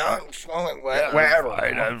like, yeah,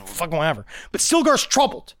 whatever. Fucking whatever. But Stilgar's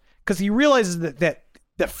troubled because he realizes that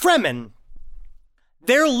Fremen,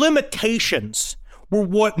 their limitations were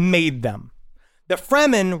what made them. The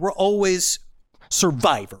Fremen were always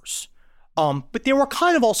survivors, but they were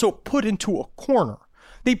kind of also put into a corner.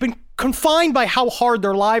 They've been confined by how hard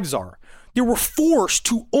their lives are. They were forced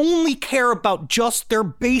to only care about just their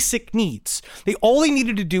basic needs. All they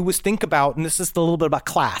needed to do was think about, and this is a little bit about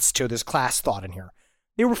class too, there's class thought in here.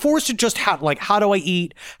 They were forced to just how do I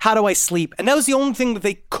eat? How do I sleep? And that was the only thing that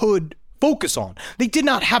they could focus on. They did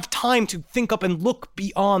not have time to think up and look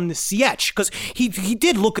beyond the Sietch, because he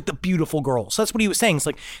did look at the beautiful girls. That's what he was saying. It's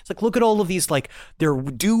like look at all of these, like, they're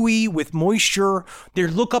dewy with moisture. They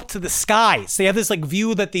look up to the skies. They have this like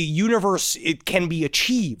view that the universe, it can be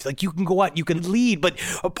achieved. Like, you can go out, you can lead, but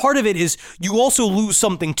a part of it is you also lose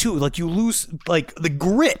something too. Like, you lose like the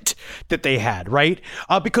grit that they had, right?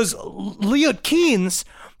 Because Liat Keynes,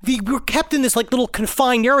 they were kept in this like little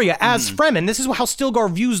confined area as Fremen. This is how Stilgar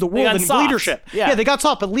views the world and leadership. Yeah, they got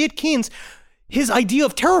soft. But Liat Keynes, his idea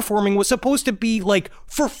of terraforming was supposed to be like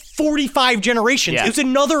for 45 generations. Yeah. It was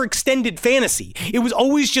another extended fantasy. It was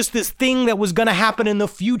always just this thing that was going to happen in the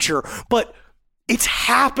future. But it's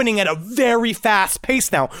happening at a very fast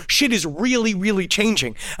pace now. Shit is really, really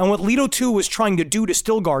changing. And what Leto 2 was trying to do to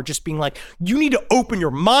Stilgar, just being like, you need to open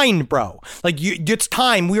your mind, bro. Like, it's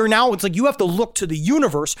time. It's like you have to look to the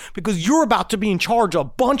universe because you're about to be in charge of a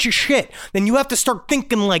bunch of shit. Then you have to start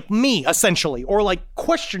thinking like me, essentially, or like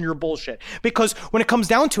question your bullshit. Because when it comes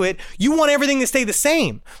down to it, you want everything to stay the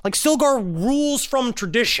same. Like, Stilgar rules from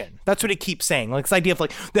tradition. That's what he keeps saying. Like, this idea of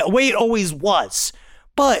like the way it always was.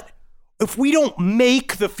 But if we don't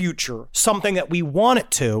make the future something that we want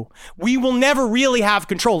it to, we will never really have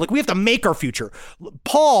control. Like, we have to make our future.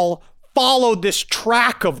 Paul followed this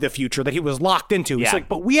track of the future that he was locked into. He's like,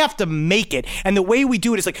 but we have to make it. And the way we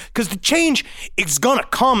do it is like, because the change is gonna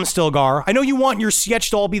come, Stilgar. I know you want your sketch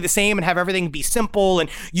to all be the same and have everything be simple, and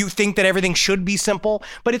you think that everything should be simple,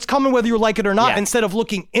 but it's coming whether you like it or not. Instead of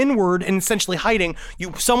looking inward and essentially hiding,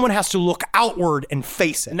 someone has to look outward and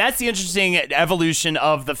face it. And that's the interesting evolution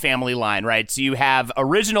of the family line, right? So you have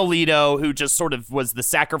original Leto, who just sort of was the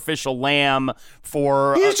sacrificial lamb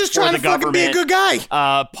for He's just trying to fucking be a good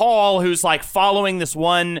guy. Paul, who's like following this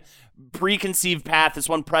one preconceived path, this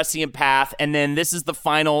one prescient path, and then this is the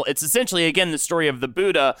final. It's essentially, again, the story of the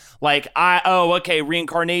Buddha. Like,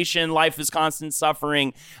 reincarnation, life is constant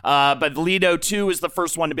suffering. But Leto 2 is the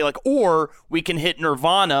first one to be like, or we can hit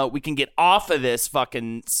nirvana, we can get off of this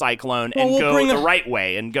fucking cyclone and go the right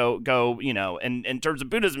way and go. You know, and in terms of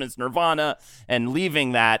Buddhism, it's nirvana, and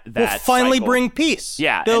leaving that we'll finally cycle. Bring peace.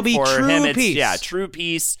 Yeah, there'll be true peace. Yeah, true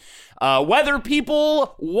peace. whether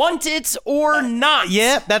people want it or not.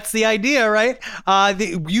 Yeah, that's the idea, right?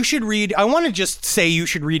 You should read, I want to just say you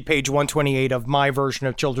should read page 128 of my version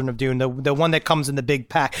of Children of Dune, the one that comes in the big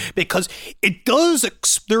pack, because it does,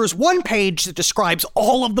 there's one page that describes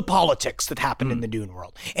all of the politics that happened in the Dune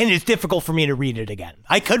world, and it's difficult for me to read it again.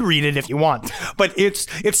 I could read it if you want, but it's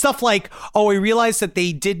stuff like, I realized that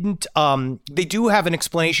they didn't, they do have an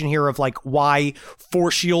explanation here of like why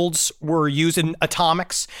force shields were used in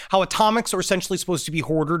atomics, how atomics are essentially supposed to be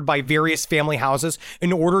hoarded by various family houses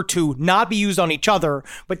in order to not be used on each other,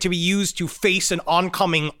 but to be used to face an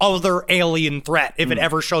oncoming other alien threat if it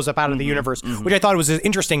ever shows up out of the universe, which I thought was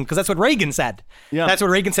interesting because that's what Reagan said. Yeah. That's what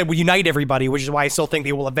Reagan said would unite everybody, which is why I still think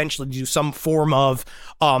they will eventually do some form of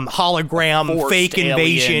hologram Forced fake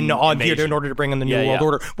invasion on here in order to bring in the New World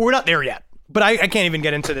Order. But we're not there yet. But I can't even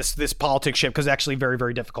get into this politics shit because it's actually very,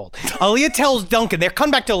 very difficult. Aaliyah tells Duncan, they're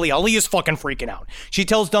coming back to Aaliyah. Aaliyah's fucking freaking out. She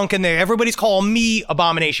tells Duncan that everybody's calling me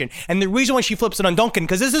Abomination. And the reason why she flips it on Duncan,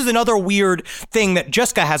 because this is another weird thing that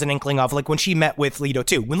Jessica has an inkling of, like when she met with Leto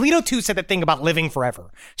 2. When Leto 2 said that thing about living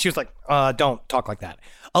forever, she was like, don't talk like that.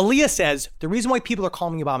 Aaliyah says, the reason why people are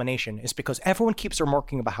calling me Abomination is because everyone keeps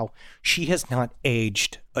remarking about how she has not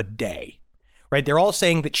aged a day. Right? They're all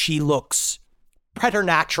saying that she looks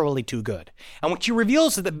preternaturally too good. And what she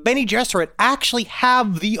reveals is that Bene Gesserit actually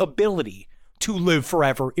have the ability to live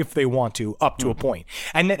forever if they want to, up to a point.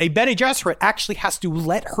 And that a Bene Gesserit actually has to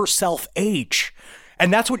let herself age.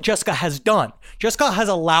 And that's what Jessica has done. Jessica has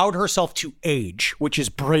allowed herself to age, which is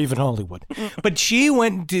brave in Hollywood. But she's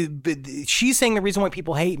saying the reason why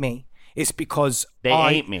people hate me is because they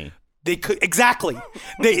hate me. They could exactly.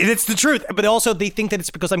 It's the truth, but also they think that it's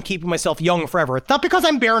because I'm keeping myself young forever. It's not because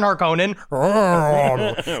I'm Baron Harkonnen.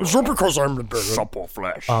 It's not because I'm the Baron. Supple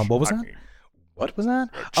flesh. What was that? What was that?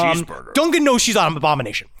 Cheeseburger. Duncan knows she's an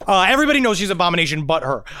abomination. Everybody knows she's an abomination but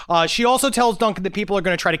her. She also tells Duncan that people are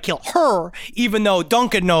going to try to kill her, even though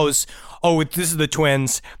Duncan knows, this is the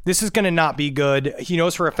twins. This is going to not be good. He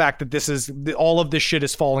knows for a fact that all of this shit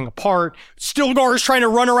is falling apart. Stilgar is trying to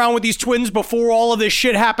run around with these twins before all of this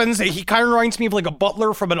shit happens. He kind of reminds me of like a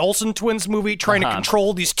butler from an Olsen twins movie trying to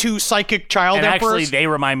control these two psychic child emperors. Actually, they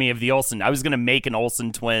remind me of the Olsen. I was going to make an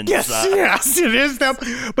Olsen twins. Yes, it is them.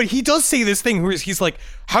 But he does say this thing where he's like,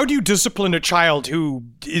 how do you discipline a child who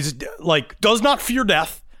is like, does not fear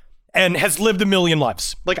death and has lived a million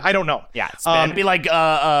lives? Like, I don't know. Yeah, it'd be like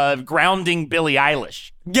grounding Billie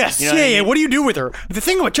Eilish. Yes, you know what I mean? What do you do with her? The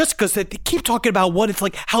thing about Jessica is that they keep talking about what it's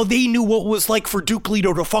like, how they knew what it was like for Duke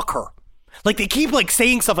Leto to fuck her. Like, they keep, like,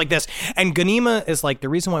 saying stuff like this. And Ganima is like, the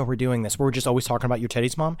reason why we're doing this, we're just always talking about your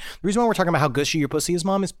teddies, Mom. The reason why we're talking about how gushy your pussy is,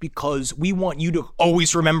 Mom, is because we want you to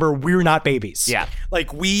always remember we're not babies. Yeah.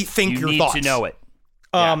 Like, we think your need thoughts. to know it.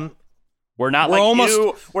 We're not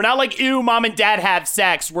like, ew, Mom and Dad have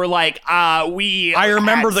sex. We're like, I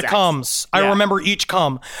remember the sex. comes. I remember each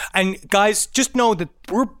cum. And guys, just know that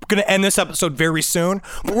we're going to end this episode very soon.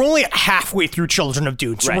 But we're only halfway through Children of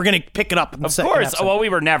Dune, so we're going to pick it up in the second episode. Of course. Well, we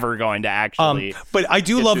were never going to actually. But I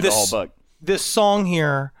do love the whole book. This song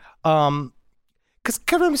here. Because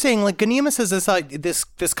kind of I'm saying, like, Ganima says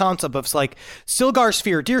this concept of like, Stilgar's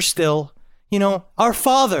fear, dear Still. You know, our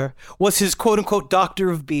father was his quote-unquote doctor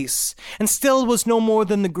of beasts, and Still was no more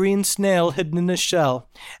than the green snail hidden in his shell.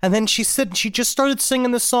 And then she just started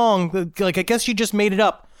singing the song, like I guess she just made it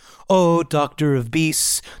up. Oh, doctor of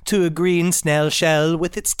beasts, to a green snail shell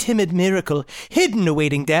with its timid miracle, hidden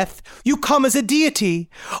awaiting death, you come as a deity.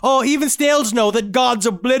 Oh, even snails know that gods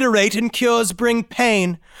obliterate and cures bring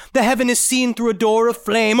pain. The heaven is seen through a door of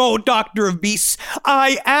flame. Oh, doctor of beasts,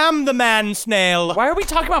 I am the man snail. Why are we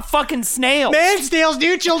talking about fucking snails? Man snails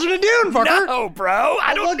do Children of Dune, fucker. No, bro.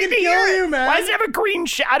 I don't need to hear you, man. Why does it have a green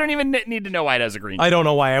shell? I don't even need to know why it has a green shell. I don't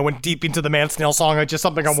know why. I went deep into the man snail song. It's just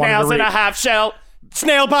something I wanted to read. Snails in a half shell.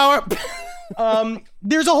 Snail power.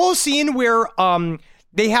 There's a whole scene where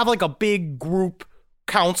they have like a big group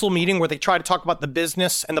council meeting where they try to talk about the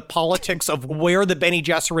business and the politics of where the Bene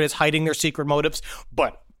Gesserit is hiding their secret motives,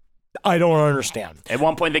 but I don't understand. At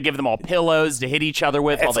one point, they give them all pillows to hit each other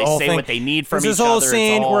with while they say what they need from each other. There's this whole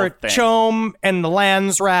scene where Chom and the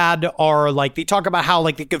Landsrad are like, they talk about how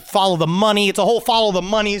like they could follow the money. It's a whole follow the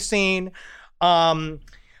money scene.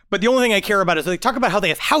 But the only thing I care about is they talk about how they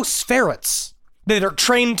have house ferrets that are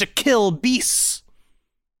trained to kill beasts.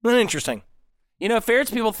 That's interesting. You know, ferrets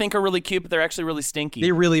people think are really cute, but they're actually really stinky.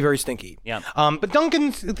 They're really very stinky. Yeah. But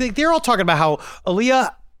Duncan, they're all talking about how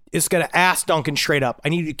Aaliyah is going to ask Duncan straight up, I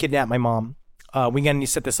need you to kidnap my mom. We're going to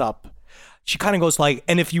set this up. She kind of goes like,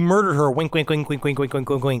 and if you murdered her, wink, wink, wink, wink, wink, wink, wink,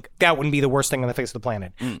 wink, wink, that wouldn't be the worst thing on the face of the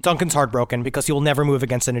planet. Duncan's heartbroken because he will never move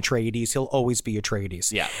against an Atreides. He'll always be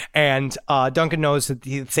Atreides. Yeah. And Duncan knows at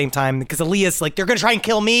the same time, because Aaliyah's like, they're going to try and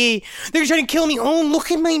kill me. They're trying to kill me. Oh, look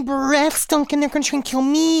at my breaths, Duncan. They're going to try and kill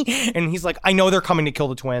me. And he's like, I know they're coming to kill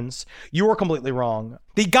the twins. You are completely wrong.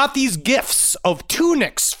 They got these gifts of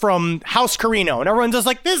tunics from House Carino, and everyone's just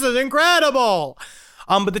like, this is incredible.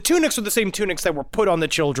 But the tunics are the same tunics that were put on the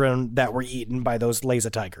children that were eaten by those laser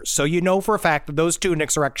tigers. So you know for a fact that those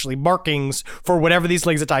tunics are actually markings for whatever these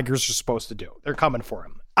laser tigers are supposed to do. They're coming for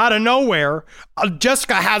him. Out of nowhere,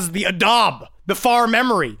 Jessica has the Adab, the far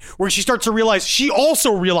memory, where she starts to realize, she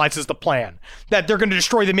also realizes the plan, that they're going to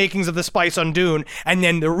destroy the makings of the spice on Dune. And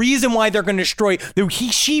then the reason why they're going to destroy,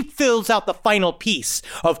 she fills out the final piece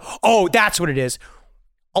of, oh, that's what it is.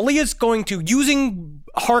 Aaliyah's going to, using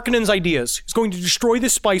Harkonnen's ideas, is going to destroy the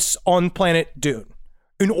spice on planet Dune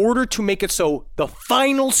in order to make it so the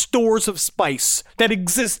final stores of spice that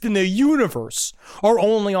exist in the universe are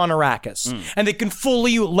only on Arrakis. And they can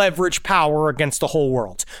fully leverage power against the whole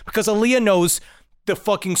world. Because Aaliyah knows the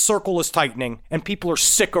fucking circle is tightening and people are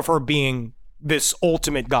sick of her being this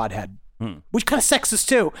ultimate godhead. Which kind of sexist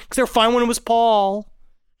too, because they were fine when it was Paul.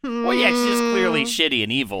 Well, yeah, she's just clearly shitty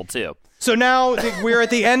and evil too. So now we're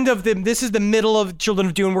at the end of this is the middle of Children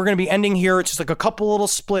of Dune. We're going to be ending here. It's just like a couple little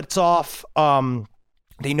splits off.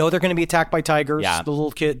 They know they're going to be attacked by tigers. Yeah. The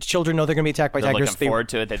little children know they're going to be attacked by tigers. Looking forward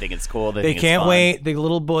to it. They think it's cool. They think can't it's fun. wait. The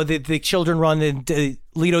little boy, the children run. The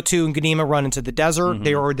Leto 2 and Ganima run into the desert.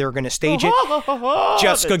 They're going to stage it.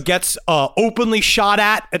 Jessica gets openly shot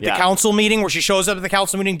at the council meeting, where she shows up at the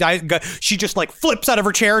council meeting. She just like flips out of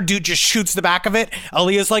her chair. Dude just shoots the back of it.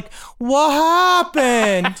 Aaliyah's like, what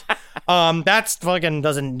happened? That's fucking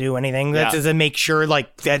doesn't do anything. That doesn't make sure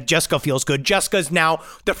like that Jessica feels good. Jessica's now,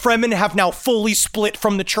 the Fremen have now fully split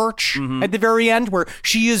from the church at the very end, where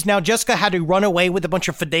she is now, Jessica had to run away with a bunch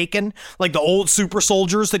of Fedaykin, like the old super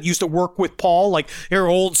soldiers that used to work with Paul, like her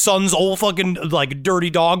old son's old fucking like dirty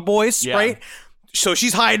dog boys, right? So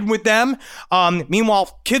she's hiding with them.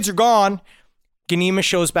 Meanwhile, kids are gone. Ganima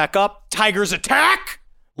shows back up. Tigers attack.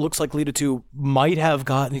 Looks like Leto 2 might have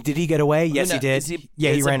gotten... Did he get away? Yes, he did.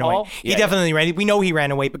 He ran away. He definitely ran. We know he ran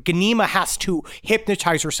away, but Ganima has to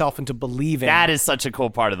hypnotize herself into believing. That is such a cool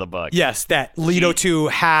part of the book. Yes, that Leto 2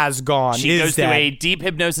 has gone. She goes through a deep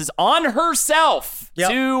hypnosis on herself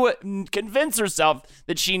to convince herself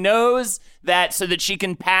that she knows that, so that she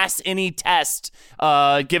can pass any test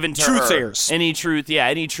given to her. Truthsayers. Any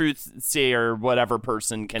truthsayer, whatever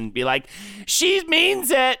person can be like, she means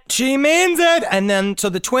it. She means it. And then, so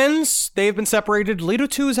the twins, they've been separated. Leto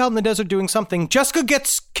 2 is out in the desert doing something. Jessica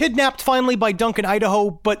gets kidnapped finally by Duncan, Idaho,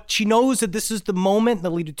 but she knows that this is the moment that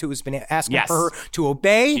Leto 2 has been asking for her to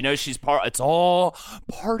obey. She knows she's it's all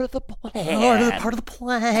part of the plan. Part of the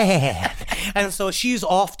plan. And so she's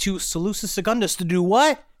off to Seleucus Secundus to do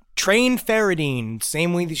what? Train Faradine,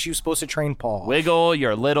 same way that she was supposed to train Paul. Wiggle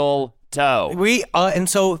your little toe. And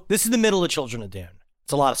so this is the middle of Children of Dune.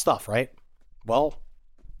 It's a lot of stuff, right? Well,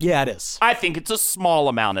 yeah, it is. I think it's a small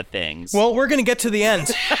amount of things. Well, we're going to get to the end.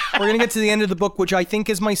 We're going to get to the end of the book, which I think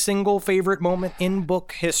is my single favorite moment in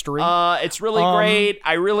book history. It's really great.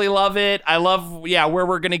 I really love it. I love, where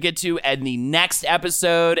we're going to get to in the next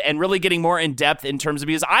episode, and really getting more in depth in terms of,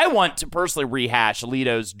 because I want to personally rehash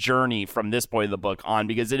Leto's journey from this point of the book on,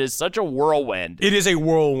 because it is such a whirlwind. It is a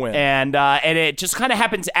whirlwind. And it just kind of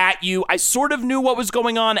happens at you. I sort of knew what was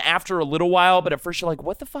going on after a little while, but at first you're like,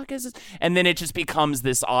 what the fuck is this? And then it just becomes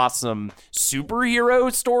this awesome superhero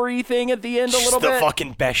story thing at the end a little bit. The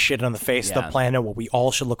fucking best shit on the face of the planet, what we all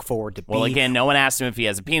should look forward to. Well, again, no one asked him if he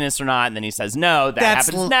has a penis or not, and then he says no. That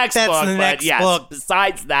happens next book. The next book.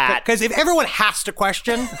 Besides that, because if everyone has to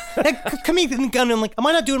question, like, come in and like, am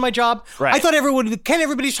I not doing my job? Right. I thought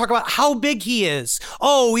everybody's talking about how big he is.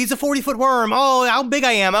 Oh, he's a 40-foot worm. Oh, how big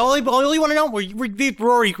I am. I only want to know. We're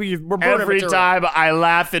every time I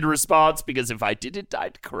laugh in response, because if I didn't,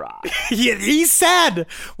 I'd cry. He's sad.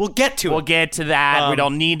 We'll get to that. We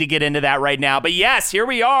don't need to get into that right now. But yes, here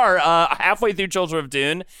we are, halfway through Children of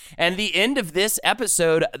Dune, and the end of this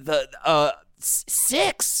episode, the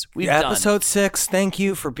 6 we've done. Episode 6. Thank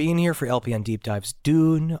you for being here for LPN Deep Dives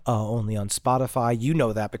Dune, only on Spotify. You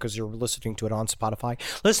know that because you're listening to it on Spotify.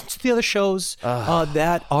 Listen to the other shows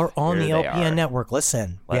that are on the LPN network.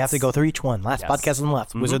 Listen, we have to go through each one. Last podcast on the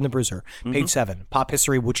left, Wizard and the Bruiser. Page 7, Pop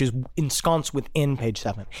History, which is ensconced within page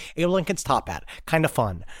 7. Abe Lincoln's Top Hat, kind of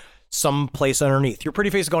fun. someplace underneath. Your Pretty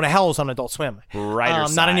Face is Going to Hell is on Adult Swim. Brighter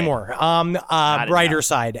Side. Not anymore. Brighter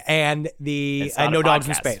Side and the No Dogs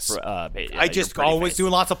in Space. I just always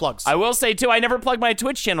doing lots of plugs. I will say, too, I never plug my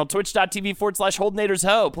Twitch channel,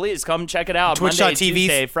 twitch.tv/HoldNatorsHo. Please come check it out. Monday,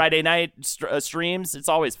 Tuesday, Friday night streams. It's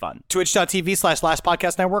always fun. Twitch.tv/Last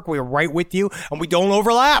Podcast Network. We're right with you, and we don't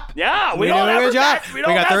overlap. Yeah, we don't do a job. We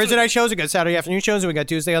got Thursday night shows, we got Saturday afternoon shows, and we got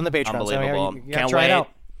Tuesday on the Patreon. Unbelievable. So, Can't try wait. it out.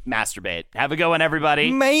 Masturbate. Have a good one,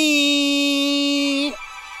 everybody. Bye.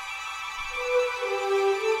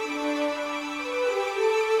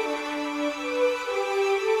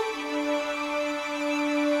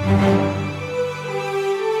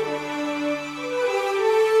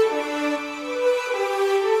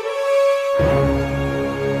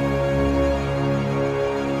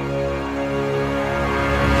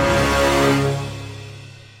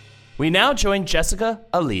 We now join Jessica,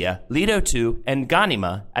 Aaliyah, Leto 2, and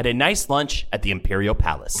Ghanima at a nice lunch at the Imperial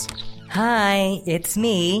Palace. Hi, it's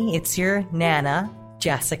me. It's your Nana,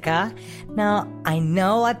 Jessica. Now, I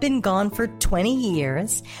know I've been gone for 20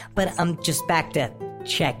 years, but I'm just back to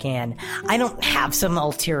check in. I don't have some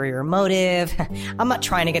ulterior motive. I'm not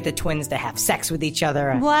trying to get the twins to have sex with each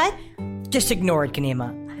other. What? Just ignore it,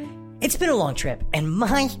 Ghanima. It's been a long trip, and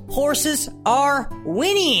my horses are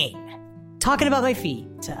winning. Talking about my feet,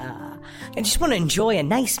 I just want to enjoy a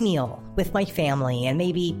nice meal with my family and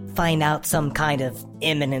maybe find out some kind of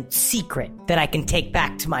imminent secret that I can take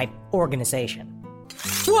back to my organization.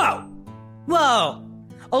 Whoa!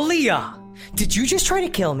 Aaliyah, did you just try to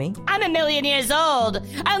kill me? I'm 1,000,000 years old.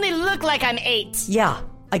 I only look like I'm 8. Yeah,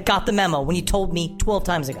 I got the memo when you told me 12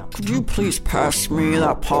 times ago. Could you please pass me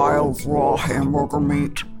that pile of raw hamburger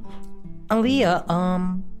meat?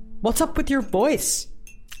 Aaliyah, what's up with your voice?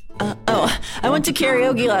 I went to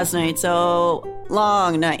karaoke last night, so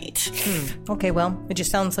long night. Okay, well, it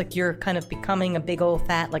just sounds like you're kind of becoming a big old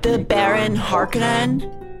fat like the Baron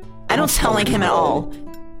Harkonnen. I don't sound like him at all.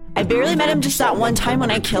 I barely met him just that one time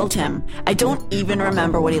when I killed him. I don't even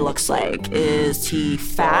remember what he looks like. Is he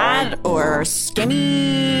fat or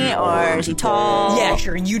skinny or is he tall? Yeah,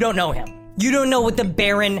 sure. You don't know him. You don't know what the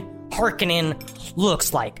Baron Harkonnen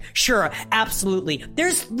looks like. Sure, absolutely.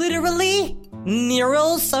 There's literally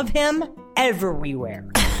murals of him everywhere.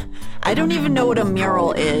 I don't even know what a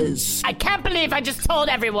mural is. I can't believe I just told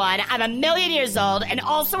everyone I'm 1,000,000 years old and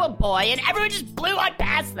also a boy, and everyone just blew on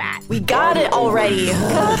past that. We got it already.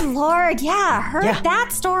 Good lord, yeah, heard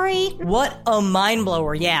that story. What a mind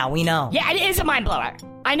blower. Yeah, we know. Yeah, it is a mind blower.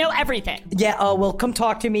 I know everything. Yeah, well, come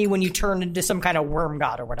talk to me when you turn into some kind of worm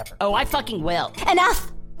god or whatever. Oh, I fucking will.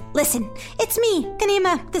 Enough! Listen, it's me,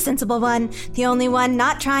 Ghanima, the sensible one. The only one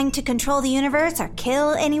not trying to control the universe or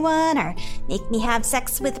kill anyone or make me have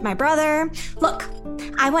sex with my brother. Look,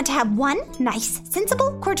 I want to have one nice,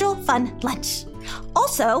 sensible, cordial, fun lunch.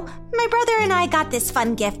 Also, my brother and I got this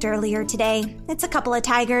fun gift earlier today. It's a couple of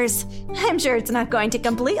tigers. I'm sure it's not going to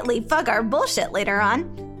completely fuck our bullshit later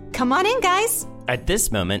on. Come on in, guys. At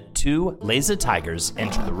this moment, 2 laser tigers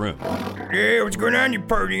enter the room. Yeah, what's going on, you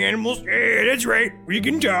party animals? Yeah, that's right. We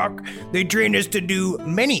can talk. They trained us to do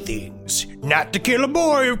many things. Not to kill a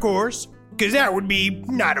boy, of course. Because that would be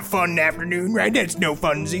not a fun afternoon, right? That's no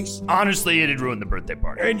funsies. Honestly, it'd ruin the birthday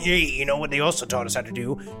party. And hey, you know what they also taught us how to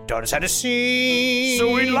do? Taught us how to sing.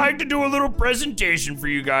 So we'd like to do a little presentation for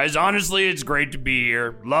you guys. Honestly, it's great to be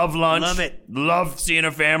here. Love lunch. Love it. Love seeing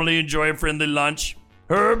a family enjoy a friendly lunch.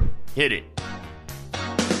 Herb, hit it.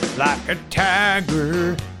 Like a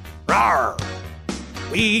tiger, rawr,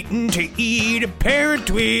 waiting to eat a pair of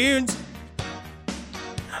twins.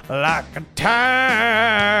 Like a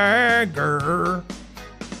tiger,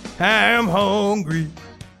 I'm hungry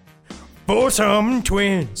for some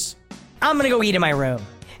twins. I'm gonna go eat in my room.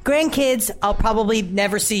 Grandkids, I'll probably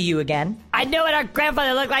never see you again. I know what our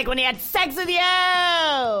grandfather looked like when he had sex with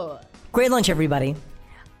you! Great lunch, everybody.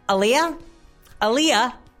 Aaliyah?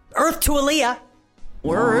 Earth to Aaliyah.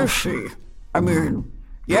 Where is she? I mean,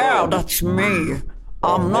 yeah, that's me.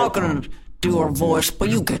 I'm not gonna do her voice, but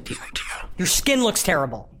you get the idea. Your skin looks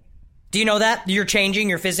terrible. Do you know that? You're changing?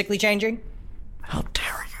 You're physically changing? How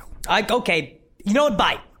dare you? Okay. You know what?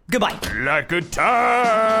 Bye. Goodbye. Like a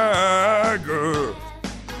tiger,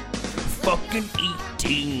 fucking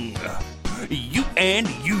eating you and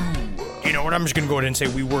you. You know what? I'm just gonna go ahead and say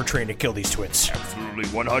we were trained to kill these twins. Absolutely,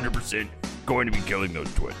 100% going to be killing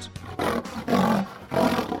those twins.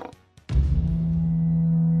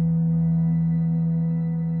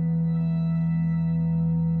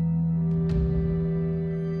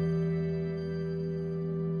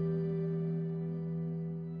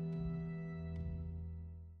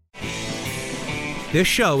 This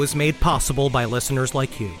show is made possible by listeners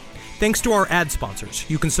like you. Thanks to our ad sponsors.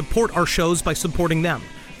 You can support our shows by supporting them.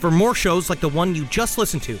 For more shows like the one you just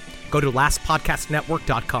listened to, go to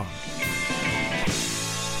lastpodcastnetwork.com.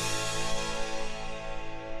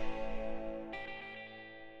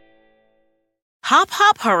 Hop,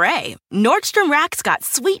 hop, hooray! Nordstrom Rack's got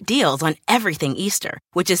sweet deals on everything Easter,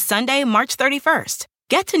 which is Sunday, March 31st.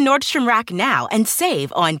 Get to Nordstrom Rack now and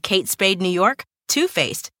save on Kate Spade New York, Too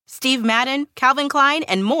Faced, Steve Madden, Calvin Klein,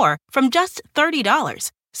 and more from just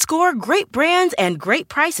 $30. Score great brands and great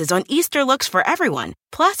prices on Easter looks for everyone,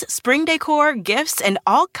 plus spring decor, gifts, and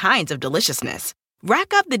all kinds of deliciousness.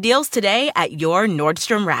 Rack up the deals today at your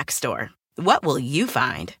Nordstrom Rack store. What will you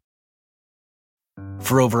find?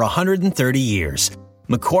 For over 130 years,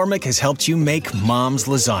 McCormick has helped you make Mom's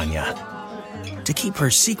lasagna to keep her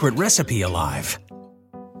secret recipe alive.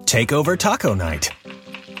 Take over taco night.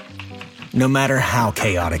 No matter how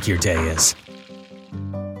chaotic your day is.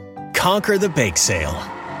 Conquer the bake sale,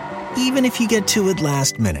 even if you get to it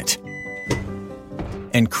last minute.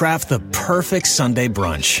 And craft the perfect Sunday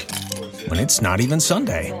brunch when it's not even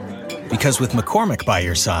Sunday. Because with McCormick by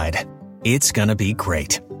your side, it's gonna be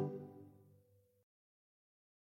great.